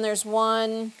Fairfield and then there's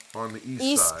one... On the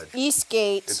east side.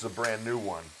 Eastgate. It's a brand new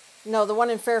one. No, the one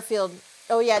in Fairfield,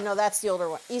 oh yeah, no, that's the older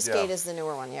one. Eastgate is the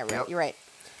newer one, yeah, right, yep. You're right.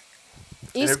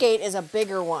 Eastgate is a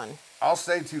bigger one. I'll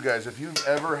say to you guys, if you've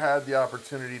ever had the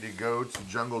opportunity to go to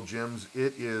Jungle Jim's,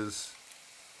 it is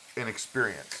an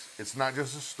experience. It's not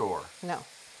just a store. No.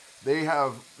 They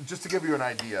have, just to give you an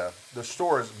idea, the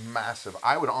store is massive.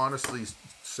 I would honestly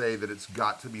say that it's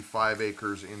got to be 5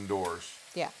 acres indoors.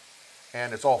 Yeah.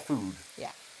 And it's all food.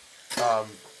 Yeah.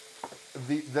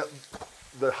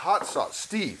 The hot sauce,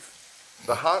 Steve,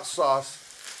 the hot sauce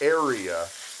area,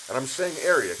 and I'm saying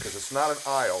area because it's not an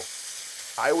aisle,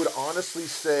 I would honestly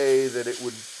say that it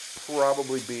would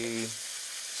probably be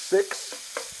 6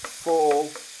 full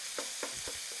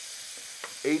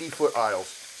 80-foot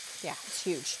aisles. Yeah, it's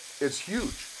huge. It's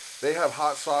huge. They have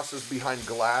hot sauces behind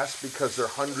glass because they're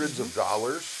hundreds of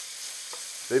dollars.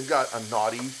 They've got a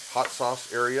naughty hot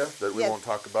sauce area that we won't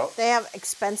talk about. They have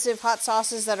expensive hot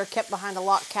sauces that are kept behind a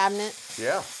locked cabinet.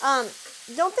 Yeah.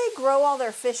 Don't they grow all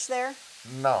their fish there?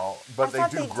 No, but they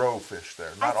do grow fish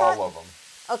there. Not all of them.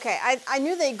 Okay, I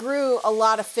knew they grew a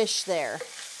lot of fish there.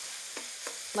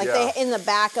 Like they in the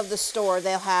back of the store,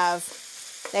 they have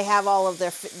all of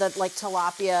their like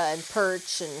tilapia and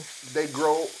perch and. They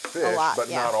grow fish, but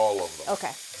not all of them.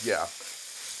 Okay. Yeah.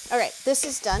 All right, this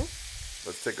is done.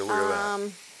 Let's take a look at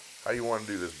that. How you want to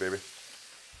do this, baby?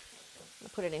 I'll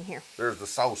put it in here. There's the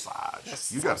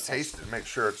sausage. You got to taste it and make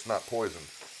sure it's not poisoned.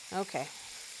 Okay.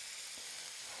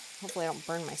 Hopefully I don't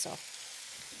burn myself.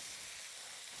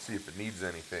 See if it needs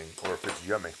anything or if it's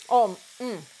yummy. Oh,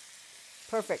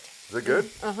 perfect. Is it good?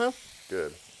 Uh-huh.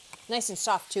 Good. Nice and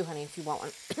soft too, honey, if you want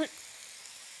one. A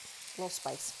little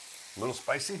spice. A little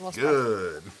spicy?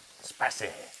 Good. Spicy.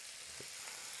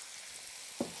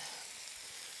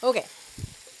 Okay.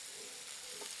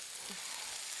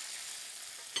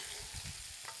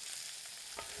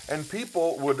 And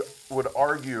people would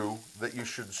argue that you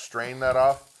should strain that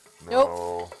off. Nope.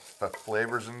 No, the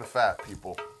flavor's in the fat,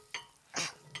 people.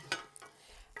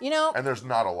 You know, and there's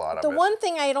not a lot of it. The one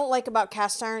thing I don't like about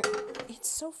cast iron, it's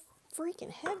so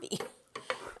freaking heavy.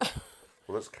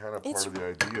 Well, that's kind of part of the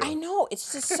idea. I know,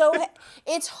 it's just so,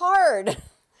 it's hard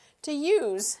to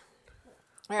use.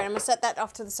 All right, I'm gonna set that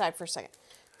off to the side for a second.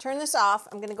 Turn this off.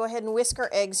 I'm gonna go ahead and whisk our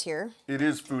eggs here. It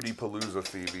is Foodie Palooza,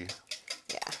 Phoebe.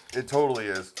 Yeah. It totally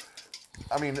is.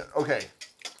 I mean, okay,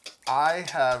 I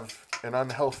have an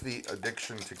unhealthy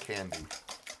addiction to candy.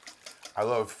 I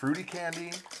love fruity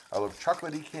candy. I love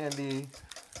chocolatey candy.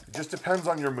 It just depends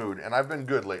on your mood, and I've been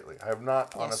good lately. I have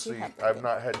not, honestly, I've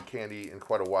not had candy in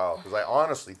quite a while, because I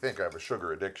honestly think I have a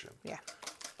sugar addiction. Yeah.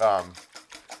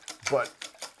 But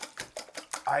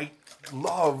I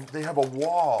love, they have a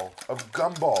wall of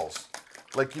gumballs.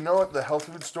 Like, you know at the health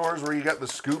food stores where you got the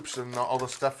scoops and all the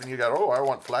stuff, and you got, oh, I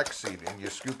want flaxseed, and you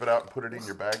scoop it out and put it in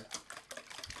your bag.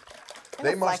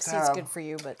 They must have, flaxseed's good for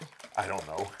you, but I don't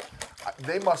know.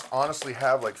 They must honestly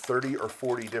have like 30 or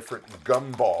 40 different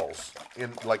gumballs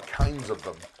in like kinds of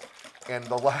them. And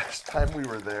the last time we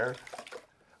were there,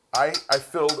 I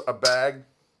filled a bag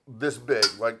this big,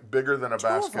 like bigger than a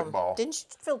basketball. Didn't you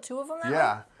fill 2 of them?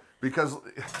 Yeah, because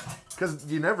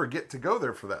you never get to go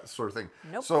there for that sort of thing.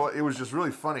 Nope. So it was just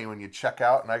really funny when you check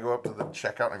out, and I go up to the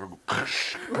checkout and I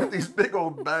go with these big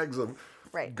old bags of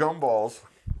gumballs.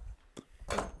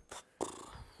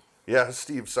 Yeah,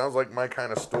 Steve, sounds like my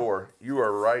kind of store. You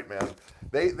are right, man.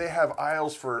 They have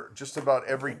aisles for just about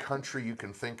every country you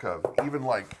can think of. Even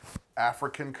like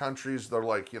African countries, they're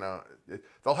like, you know,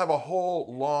 they'll have a whole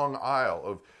long aisle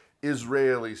of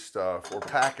Israeli stuff or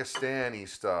Pakistani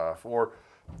stuff, or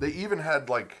they even had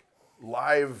like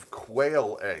live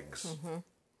quail eggs. Mm-hmm.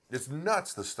 It's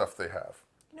nuts, the stuff they have.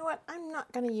 You know what? I'm not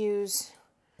going to use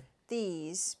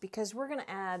these because we're going to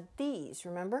add these,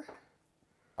 remember?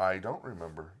 I don't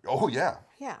remember. Oh, yeah.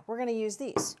 Yeah, we're going to use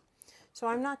these. So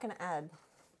I'm not going to add.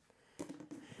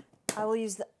 I will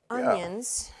use the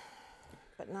onions,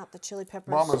 but not the chili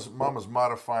peppers. Mama's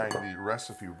modifying the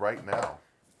recipe right now.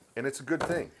 And it's a good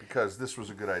thing because this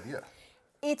was a good idea.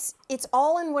 It's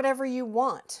all in whatever you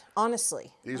want,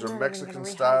 honestly. These are Mexican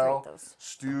style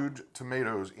stewed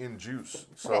tomatoes in juice.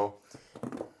 So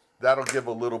that'll give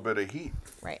a little bit of heat.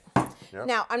 Right. Yep.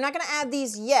 Now, I'm not going to add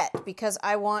these yet because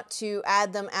I want to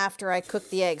add them after I cook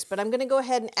the eggs. But I'm going to go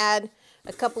ahead and add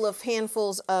a couple of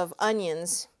handfuls of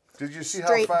onions. Did you see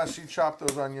how fast she chopped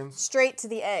those onions? Straight to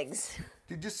the eggs.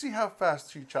 Did you see how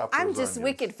fast she chopped those onions? I'm just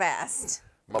wicked fast.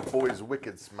 My boy's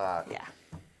wicked smart. Yeah.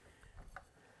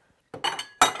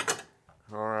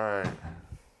 All right.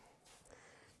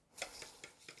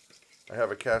 I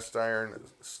have a cast iron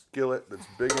skillet that's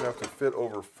big enough to fit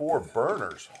over 4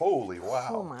 burners. Holy wow.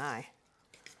 Oh my.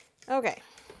 Okay.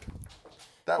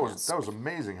 That was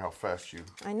amazing how fast you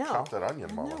chopped that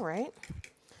onion, Mama. I know, right?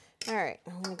 All right,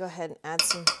 I'm gonna go ahead and add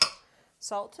some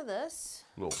salt to this.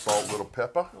 Little salt, little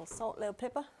pepper. Little salt, little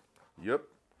pepper. Yep.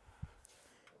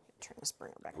 Turn this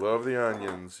burner back. Love the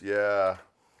onions, yeah.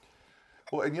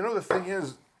 Well, and you know the thing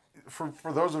is, for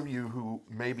those of you who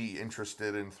may be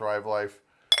interested in Thrive Life,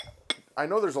 I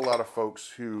know there's a lot of folks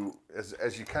who,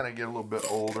 as you kind of get a little bit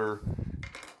older,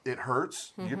 it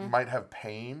hurts. Mm-hmm. You might have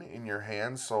pain in your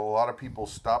hands, so a lot of people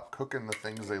stop cooking the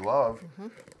things they love. Mm-hmm.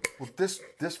 Well,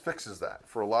 this fixes that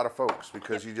for a lot of folks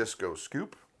because you just go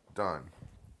scoop, done.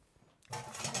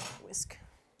 Whisk.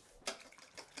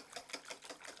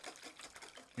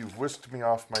 You've whisked me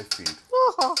off my feet.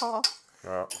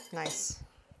 Nice.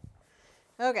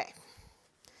 Okay.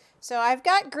 So I've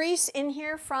got grease in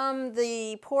here from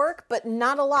the pork, but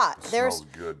not a lot. Smells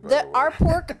good, by the way. Our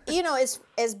pork, you know,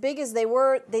 as big as they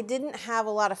were, they didn't have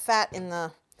a lot of fat in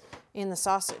the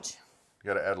sausage. You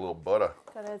got to add a little butter.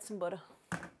 Got to add some butter.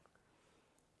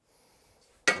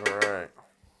 All right.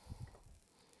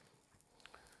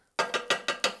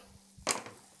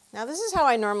 Now this is how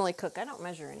I normally cook. I don't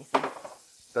measure anything.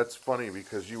 That's funny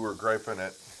because you were griping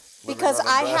at. Because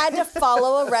I had to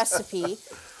follow a recipe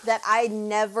that I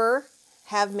never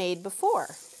have made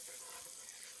before.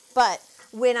 But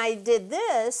when I did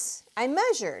this, I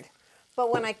measured.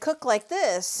 But when I cook like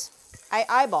this, I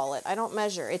eyeball it. I don't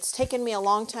measure. It's taken me a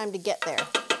long time to get there.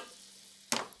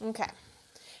 Okay.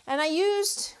 And I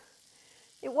used,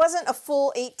 it wasn't a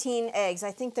full 18 eggs.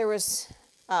 I think there was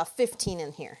 15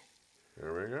 in here.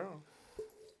 There we go.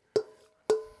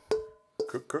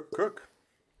 Cook, cook, cook.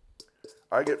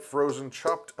 I get frozen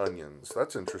chopped onions.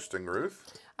 That's interesting,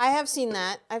 Ruth. I have seen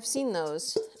that. I've seen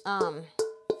those. I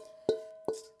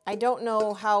don't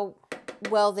know how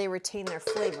well they retain their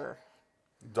flavor.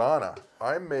 Donna,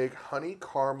 I make honey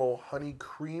caramel, honey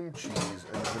cream cheese,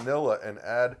 and vanilla and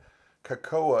add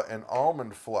cocoa and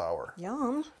almond flour.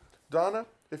 Yum. Donna,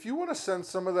 if you want to send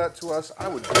some of that to us, I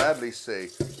would gladly say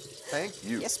thank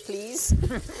you. Yes, please.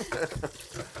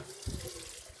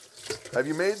 Have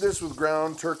you made this with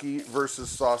ground turkey versus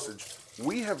sausage?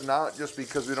 We have not, just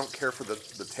because we don't care for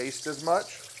the taste as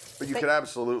much, but you could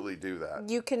absolutely do that.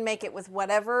 You can make it with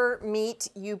whatever meat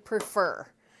you prefer.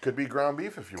 Could be ground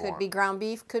beef if you want. Could be ground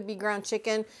beef, could be ground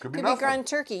chicken, could be nothing. ground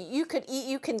turkey. You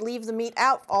can leave the meat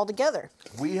out altogether.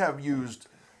 We have used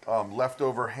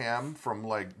leftover ham from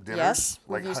like dinners,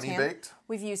 like honey baked.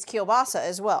 We've used kielbasa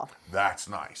as well. That's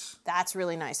nice. That's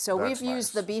really nice. So we've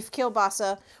used the beef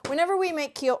kielbasa. Whenever we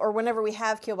make whenever we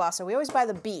have kielbasa, we always buy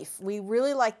the beef. We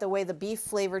really like the way the beef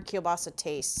flavored kielbasa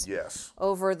tastes. Yes.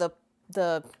 Over the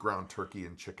ground turkey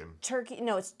and chicken. Turkey,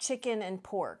 no, it's chicken and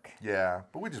pork. Yeah,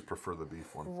 but we just prefer the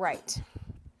beef one. Right.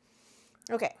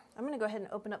 Okay, I'm going to go ahead and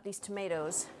open up these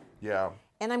tomatoes. Yeah.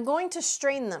 And I'm going to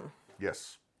strain them.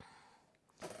 Yes.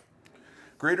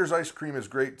 Grater's ice cream is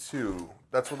great too.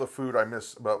 That's one of the food I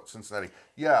miss about Cincinnati.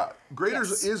 Yeah,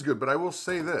 Grater's is good, but I will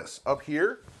say this. Up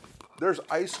here, there's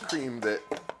ice cream that,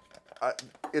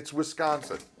 it's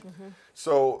Wisconsin. Mm-hmm.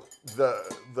 So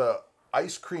the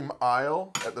ice cream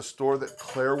aisle at the store that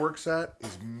Claire works at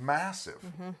is massive.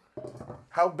 Mm-hmm.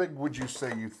 How big would you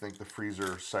say you think the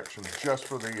freezer section just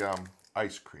for the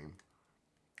ice cream?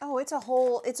 Oh, it's a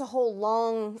whole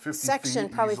long section,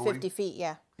 probably easily? 50 feet,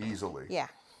 yeah. Easily. Yeah.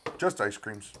 Just ice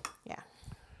creams. Yeah.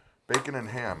 Bacon and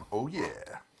ham. Oh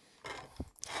yeah.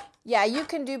 Yeah, you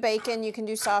can do bacon, you can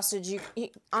do sausage.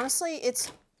 Honestly,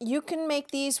 you can make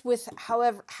these with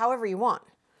however you want.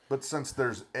 But since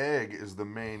there's egg is the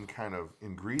main kind of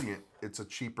ingredient, it's a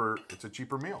cheaper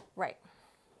meal. Right.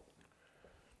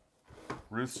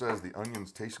 Ruth says the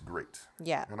onions taste great.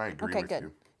 Yeah. And I agree with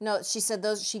you. No, she said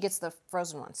she gets the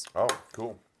frozen ones. Oh,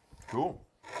 cool. Cool.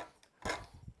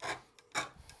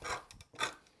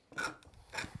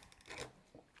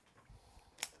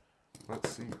 Let's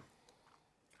see.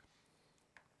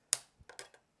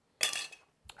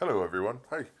 Hello, everyone.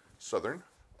 Hi, Southern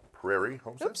Prairie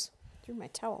Homestead. Oops. Threw my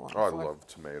towel on. Oh, I love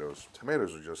tomatoes.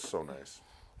 Tomatoes are just so nice.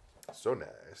 So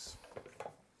nice.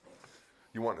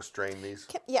 You want to strain these?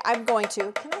 Yeah, I'm going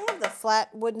to. Can I have the flat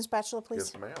wooden spatula,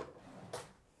 please? Yes, ma'am.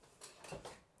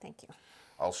 Thank you.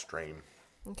 I'll strain.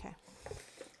 Okay.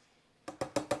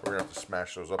 We're going to have to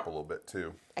smash those up a little bit,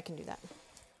 too. I can do that.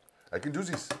 I can do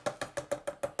this.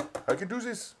 I can do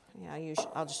this. Yeah,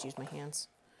 I'll just use my hands.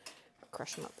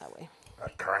 Crush them up that way. I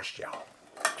crushed you.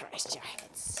 Crushed you.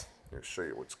 I'm going to show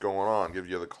you what's going on. Give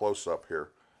you the close-up here.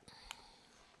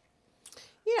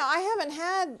 You know, I haven't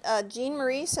had, Jean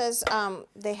Marie says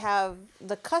they have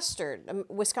the custard.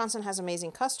 Wisconsin has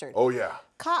amazing custard. Oh, yeah.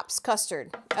 Kopp's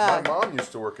custard. My mom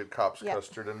used to work at Kopp's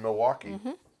Custard in Milwaukee.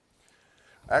 Mm-hmm.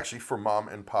 Actually, for Mom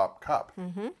and Pop Kopp.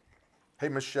 Mm-hmm. Hey,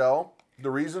 Michelle,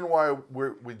 the reason why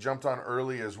we jumped on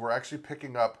early is we're actually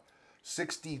picking up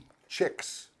 60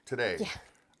 chicks today.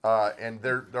 Yeah. And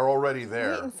they're already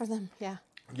there. Waiting for them, yeah.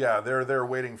 Yeah, they're there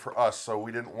waiting for us, so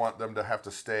we didn't want them to have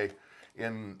to stay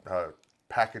in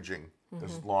packaging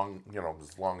as long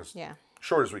as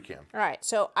short as we can. All right,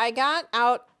 so I got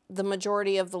out the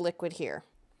majority of the liquid here.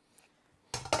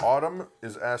 Autumn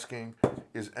is asking,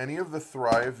 is any of the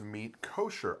Thrive meat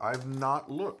kosher? I've not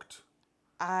looked.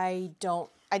 I don't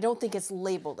think it's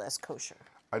labeled as kosher.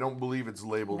 I don't believe it's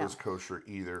labeled as kosher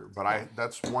either, but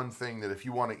that's one thing that if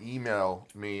you want to email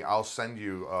me, I'll send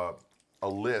you a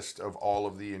list of all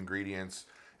of the ingredients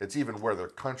It's even where their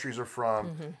countries are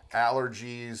from,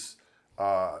 allergies.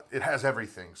 It has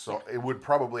everything. So it would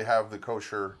probably have the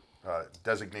kosher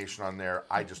designation on there.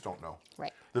 I just don't know.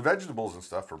 Right. The vegetables and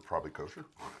stuff are probably kosher.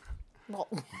 Well.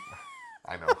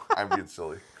 I know. I'm being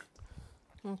silly.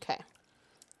 Okay.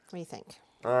 What do you think?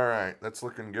 All right. That's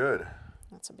looking good.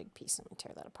 That's a big piece. Let me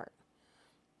tear that apart.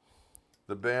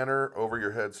 The banner over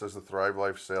your head says the Thrive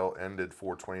Life sale ended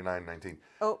 4/29/19.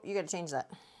 Oh, you got to change that.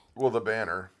 Well, the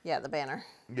banner. Yeah, the banner.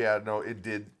 Yeah, no, it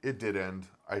did end.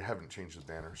 I haven't changed the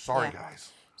banner. Sorry,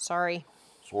 guys. Sorry.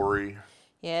 Sorry.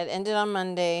 Yeah, it ended on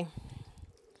Monday.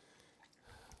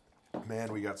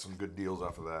 Man, we got some good deals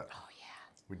off of that. Oh,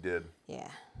 yeah. We did. Yeah.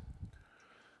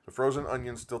 The frozen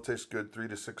onions still taste good 3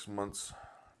 to 6 months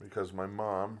because my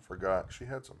mom forgot she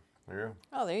had some. There you go.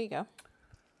 Oh, there you go.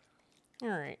 All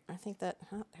right. I think that...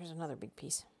 Oh, there's another big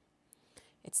piece.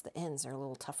 It's the ends are a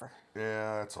little tougher.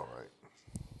 Yeah, that's all right.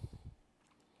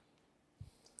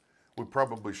 We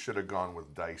probably should have gone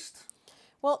with diced.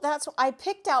 Well, I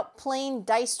picked out plain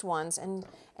diced ones, and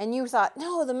you thought,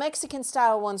 no, the Mexican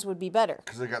style ones would be better.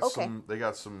 Because they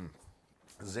got some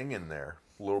zing in there,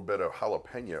 a little bit of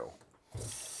jalapeno.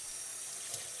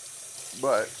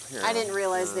 But here, I didn't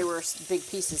realize they were big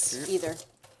pieces either.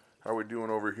 How are we doing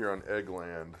over here on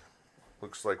Eggland?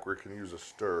 Looks like we can use a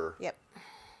stir. Yep.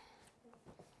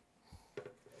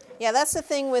 Yeah, that's the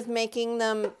thing with making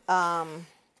them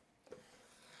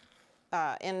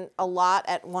in a lot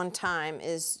at one time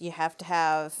is you have to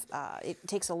have, it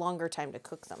takes a longer time to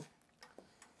cook them.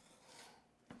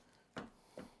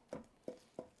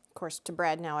 Of course, to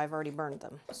Brad now, I've already burned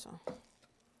them, so.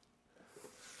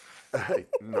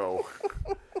 No.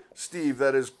 Steve,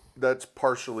 that's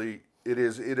partially, it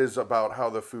is about how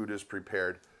the food is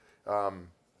prepared.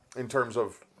 In terms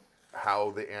of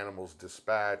how the animal's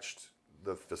dispatched,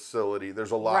 the facility,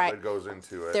 there's a lot that goes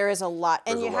into it. There is a lot.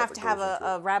 And you have to have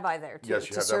a rabbi there too, yes,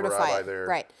 you to have to have a certify rabbi it. there.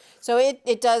 Right. So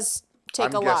it does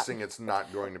take a lot. I'm guessing it's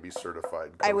not going to be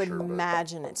certified kosher, I would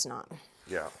imagine it's not.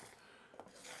 Yeah.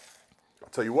 I'll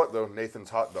tell you what though,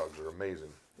 Nathan's hot dogs are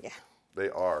amazing. Yeah. They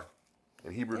are.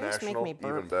 And Hebrew National,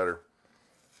 even better.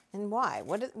 And why?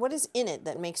 What is in it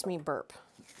that makes me burp?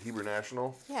 Hebrew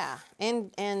National? Yeah.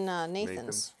 And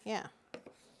Nathan's. Yeah.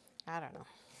 I don't know.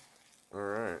 All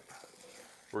right.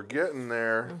 We're getting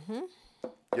there.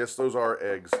 Yes, those are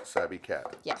eggs, Sabby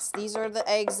Cat. Yes, these are the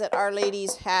eggs that our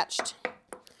ladies hatched.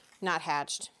 Not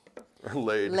hatched.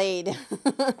 Laid. Laid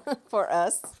for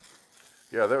us.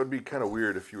 Yeah, that would be kind of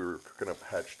weird if you were cooking up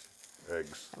hatched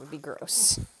eggs. That would be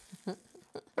gross.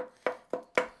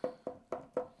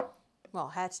 Well,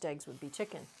 hatched eggs would be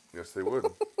chicken. Yes, they would.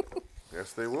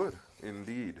 Yes, they would.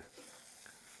 Indeed.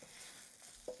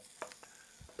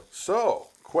 So,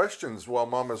 questions while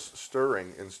Mama's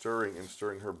stirring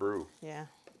her brew. Yeah.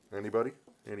 Anybody?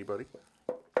 Anybody?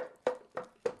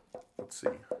 Let's see.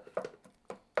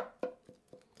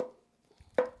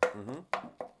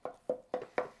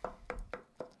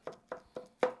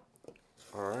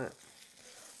 All right.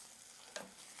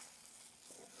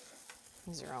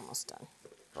 These are almost done.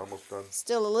 Almost done.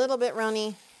 Still a little bit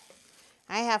runny.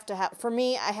 For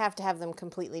me, I have to have them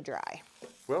completely dry.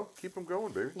 Well, keep them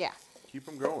going, baby. Yeah. Keep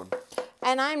them going.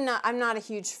 And I'm not a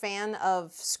huge fan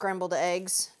of scrambled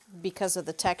eggs because of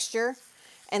the texture,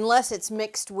 unless it's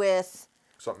mixed with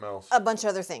something else, a bunch of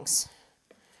other things.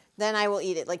 Then I will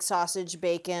eat it, like sausage,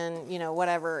 bacon, you know,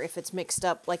 whatever. If it's mixed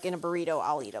up, like in a burrito,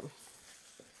 I'll eat them.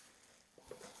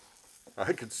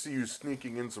 I could see you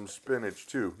sneaking in some spinach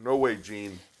too. No way,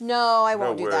 Jean. No, I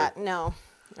won't do that. No,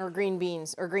 or green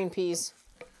beans or green peas.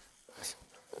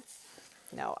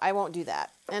 No, I won't do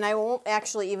that. And I won't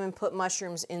actually even put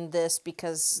mushrooms in this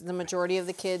because the majority of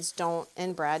the kids don't,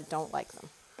 and Brad don't like them.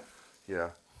 Yeah.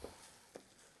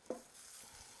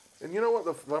 And you know what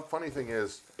the funny thing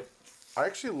is? I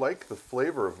actually like the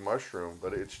flavor of mushroom,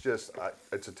 but it's just,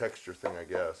 it's a texture thing, I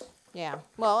guess. Yeah.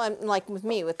 Well, and like with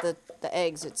me, with the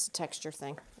eggs, it's a texture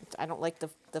thing. I don't like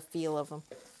the feel of them.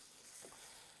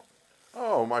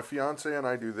 Oh, my fiance and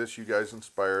I do this. You guys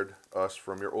inspired us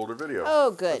from your older video.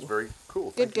 Oh, good. That's very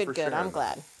cool. Good. I'm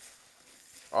glad.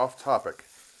 Off topic.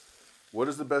 What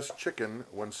is the best chicken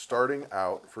when starting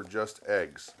out for just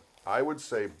eggs? I would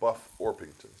say Buff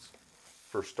Orpingtons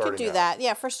for starting out. Could do that.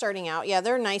 Yeah, for starting out. Yeah,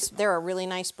 they're nice. They're a really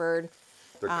nice bird.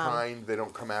 They're kind. They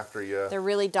don't come after you. They're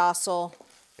really docile.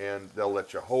 And they'll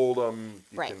let you hold them.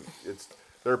 Right.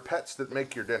 They're pets that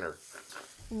make your dinner.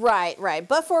 Right.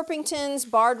 Buff Orpingtons,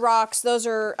 Barred Rocks, those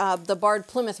are the Barred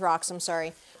Plymouth Rocks, I'm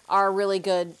sorry, are really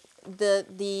good.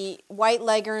 The white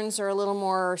leghorns are a little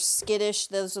more skittish.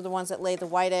 Those are the ones that lay the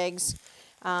white eggs.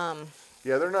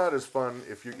 Yeah, they're not as fun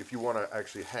if you want to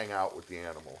actually hang out with the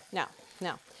animal. No,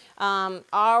 no.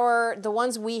 The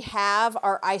ones we have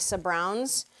are Isa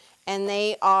Browns, and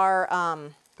they are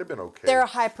they've been okay. They're a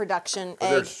high production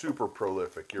egg. They're super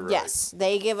prolific. You're right. Yes,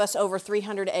 they give us over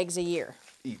 300 eggs a year.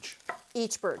 Each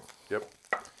bird. Yep.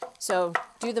 So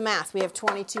do the math. We have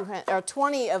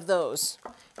 20 of those,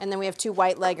 and then we have 2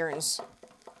 white leghorns.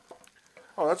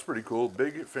 Oh, that's pretty cool.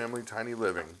 Big Family Tiny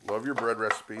Living. Love your bread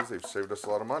recipes. They've saved us a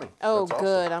lot of money. Oh, that's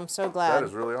good. Awesome. I'm so glad. That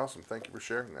is really awesome. Thank you for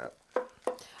sharing that.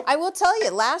 I will tell you,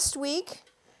 last week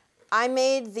I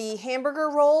made the hamburger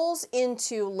rolls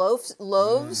into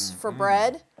loaves for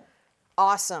bread.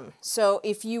 Awesome. So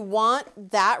if you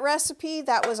want that recipe,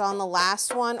 that was on the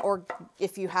last one, or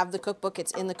if you have the cookbook,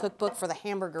 it's in the cookbook for the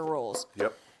hamburger rolls.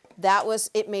 Yep.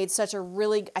 It made such a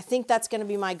really, I think that's going to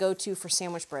be my go-to for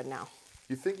sandwich bread now.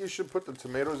 You think you should put the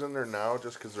tomatoes in there now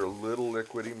just because they're a little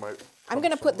liquidy? I'm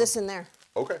going to put this in there.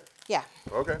 Okay. Yeah.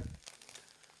 Okay.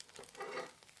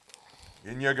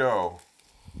 In you go.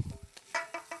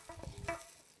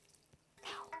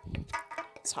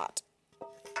 It's hot.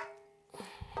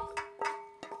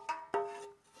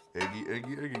 Eggy,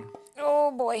 eggy, eggy.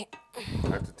 Oh boy. I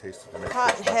have to taste it to make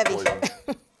Hot sure and it's not heavy.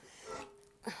 poison.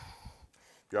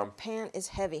 Yum. Pan is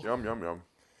heavy. Yum, yum, yum.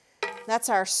 That's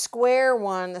our square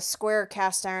one, the square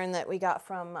cast iron that we got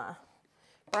from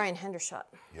Brian Hendershot.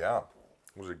 Yeah.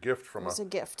 It was a gift from a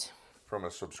gift. From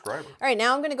a subscriber. All right,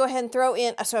 now I'm going to go ahead and throw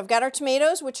in, so I've got our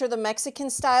tomatoes, which are the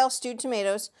Mexican-style stewed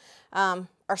tomatoes,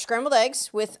 our scrambled eggs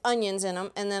with onions in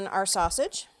them, and then our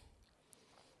sausage.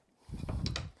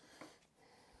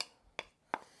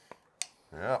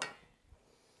 Yeah.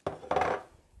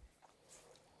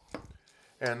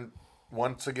 And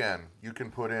once again, you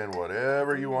can put in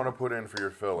whatever you want to put in for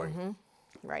your filling. Mm-hmm.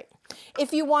 Right.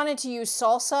 If you wanted to use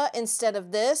salsa instead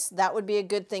of this, that would be a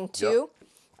good thing too.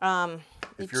 Yep.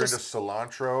 If you're into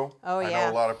cilantro, I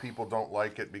know a lot of people don't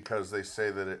like it because they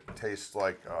say that it tastes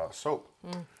like soap.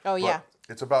 Oh, but yeah.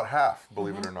 It's about half,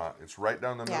 believe it or not. It's right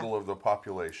down the middle of the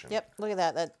population. Yep, look at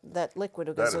that. That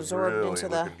liquid gets absorbed really into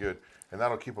the... looking good. And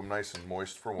that'll keep them nice and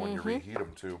moist for when you reheat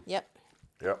them too. Yep.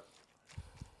 Yep.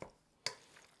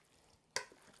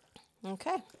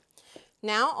 Okay.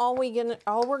 Now all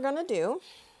we're gonna do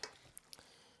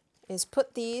is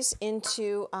put these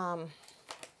into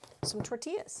some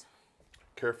tortillas.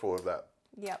 Careful of that.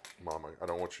 Yep. Mama, I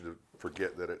don't want you to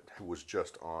forget that it was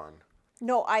just on.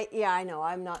 No, I know.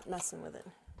 I'm not messing with it.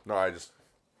 No,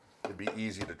 it'd be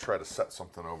easy to try to set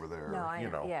something over there. No, I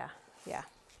know. Yeah, yeah.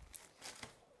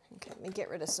 Okay, let me get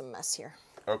rid of some mess here.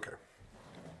 Okay.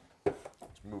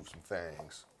 Let's move some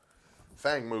things.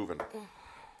 Thing moving.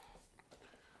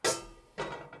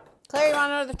 Claire, you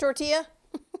want another tortilla?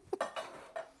 I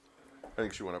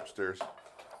think she went upstairs.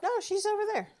 No, she's over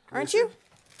there. Aren't you?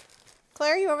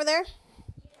 Claire, you over there?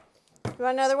 You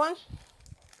want another one?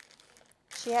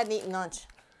 She hadn't eaten lunch.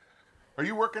 Are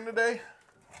you working today?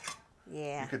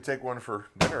 Yeah. You could take one for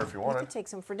dinner if you wanted. You could take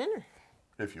some for dinner.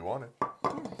 If you wanted.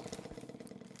 Yeah.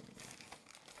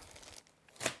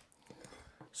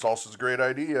 Salsa's a great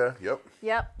idea. Yep.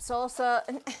 Yep, salsa.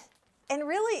 And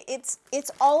really, it's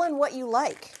all in what you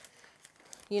like.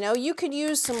 You know, you could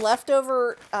use some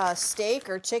leftover steak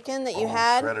or chicken that you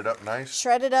had. Shred it up nice.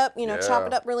 Shred it up, chop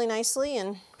it up really nicely.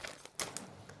 And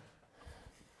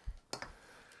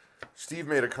Steve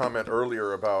made a comment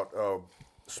earlier about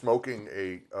smoking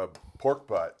a pork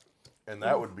butt, and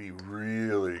that would be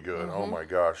really good. Oh my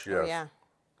gosh, yes. Oh, yeah.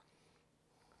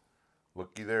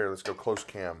 Looky there. Let's go close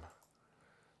cam.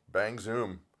 Bang,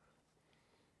 zoom.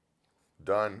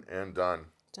 Done and done.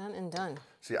 Done and done.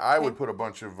 See, I would put a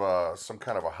bunch of some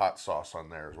kind of a hot sauce on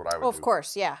there is what I would do. Of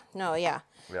course, yeah. No, yeah.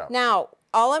 Yeah. Now,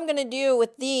 all I'm going to do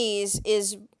with these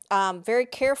is very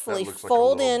carefully That looks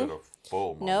fold like a in. little bit of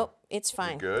full, Mama. Nope, it's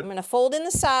fine. You good? I'm going to fold in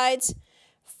the sides,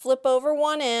 flip over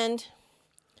one end,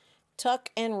 tuck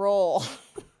and roll.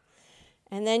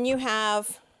 And then you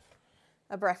have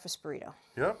a breakfast burrito.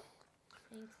 Yep.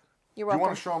 You're Do welcome. you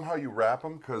want to show them how you wrap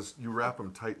them? Because you wrap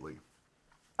them tightly.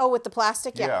 Oh, with the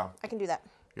plastic? Yeah. Yeah. I can do that.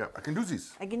 Yeah, I can do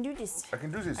this. I can do this. I can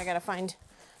do this. I got to find.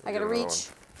 I got to Get another reach.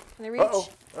 Can I reach? Uh-oh.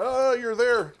 Oh, you're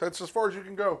there. That's as far as you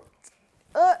can go.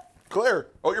 Claire.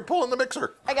 Oh, you're pulling the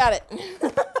mixer. I got it.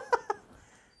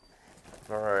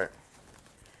 All right.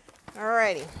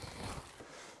 Alrighty.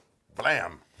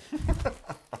 Blam.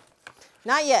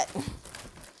 Not yet.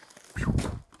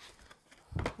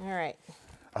 All right.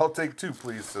 I'll take two,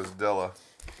 please, says Della.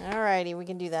 Alrighty, we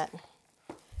can do that.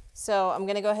 So I'm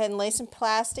going to go ahead and lay some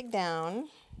plastic down.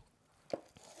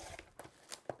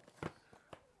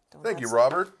 Thank you,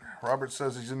 Robert. Robert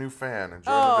says he's a new fan. Enjoy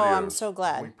the videos. Oh, I'm so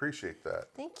glad. We appreciate that.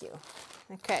 Thank you.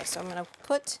 Okay, so I'm going to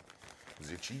put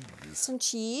The cheese. Some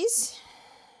cheese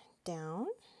down.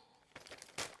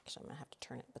 Actually, I'm going to have to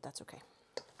turn it, but that's okay.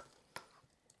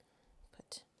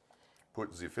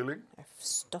 Put the filling. Our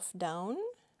stuff down.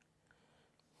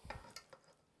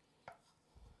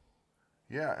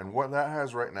 Yeah, and what that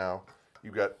has right now,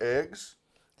 you've got eggs,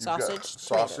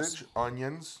 sausage,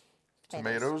 onions,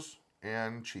 tomatoes,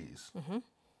 and cheese. Mm-hmm.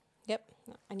 Yep.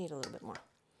 I need a little bit more.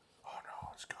 Oh no,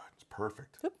 it's good. It's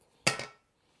perfect. Oop.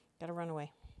 Gotta run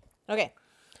away. Okay.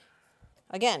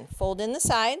 Again, fold in the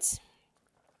sides.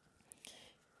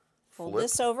 Fold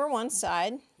this over one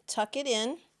side, tuck it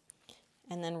in,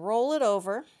 and then roll it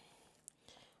over.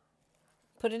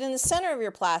 Put it in the center of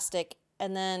your plastic,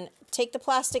 and then take the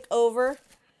plastic over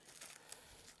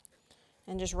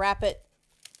and just wrap it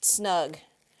snug.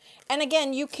 And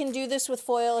again, you can do this with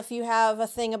foil if you have a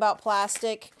thing about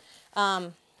plastic.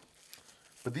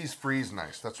 But these freeze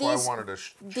nice. That's why I wanted to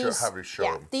have you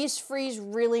show them. These freeze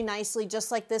really nicely, just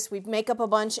like this. We make up a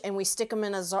bunch and we stick them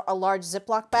in a large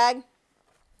Ziploc bag.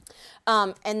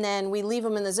 And then we leave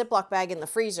them in the Ziploc bag in the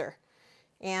freezer.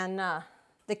 And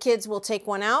the kids will take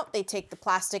one out. They take the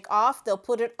plastic off. They'll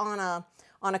put it on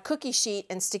a cookie sheet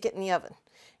and stick it in the oven.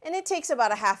 And it takes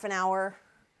about a half an hour,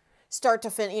 start to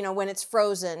finish, you know, when it's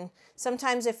frozen.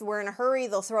 Sometimes if we're in a hurry,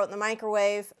 they'll throw it in the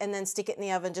microwave and then stick it in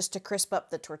the oven just to crisp up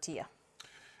the tortilla.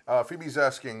 Phoebe's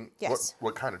asking yes.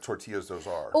 what kind of tortillas those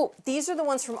are. Oh, these are the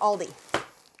ones from Aldi.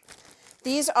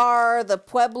 These are the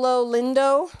Pueblo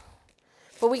Lindo,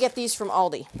 but we get these from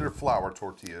Aldi. They're flour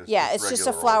tortillas. Yeah, it's just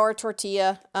a flour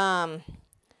tortilla. You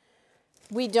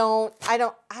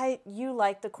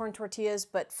like the corn tortillas,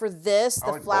 but for this,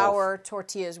 the flour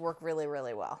tortillas work really,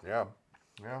 really well. Yeah,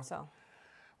 yeah. So.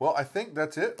 Well, I think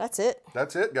that's it. That's it.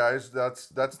 That's it, guys. That's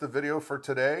the video for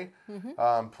today.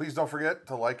 Mm-hmm. Please don't forget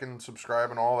to like and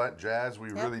subscribe and all that jazz. We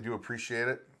really do appreciate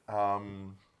it. I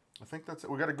think that's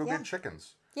it. We got to go get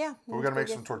chickens. Yeah. But we got to make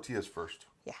some tortillas first.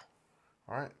 Yeah.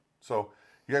 All right. So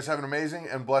you guys have an amazing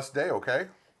and blessed day, okay?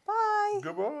 Bye.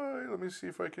 Goodbye. Let me see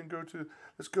if I can go to,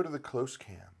 let's go to the close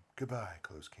cam. Goodbye,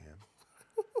 close cam.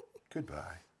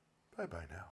 Goodbye. Bye-bye now.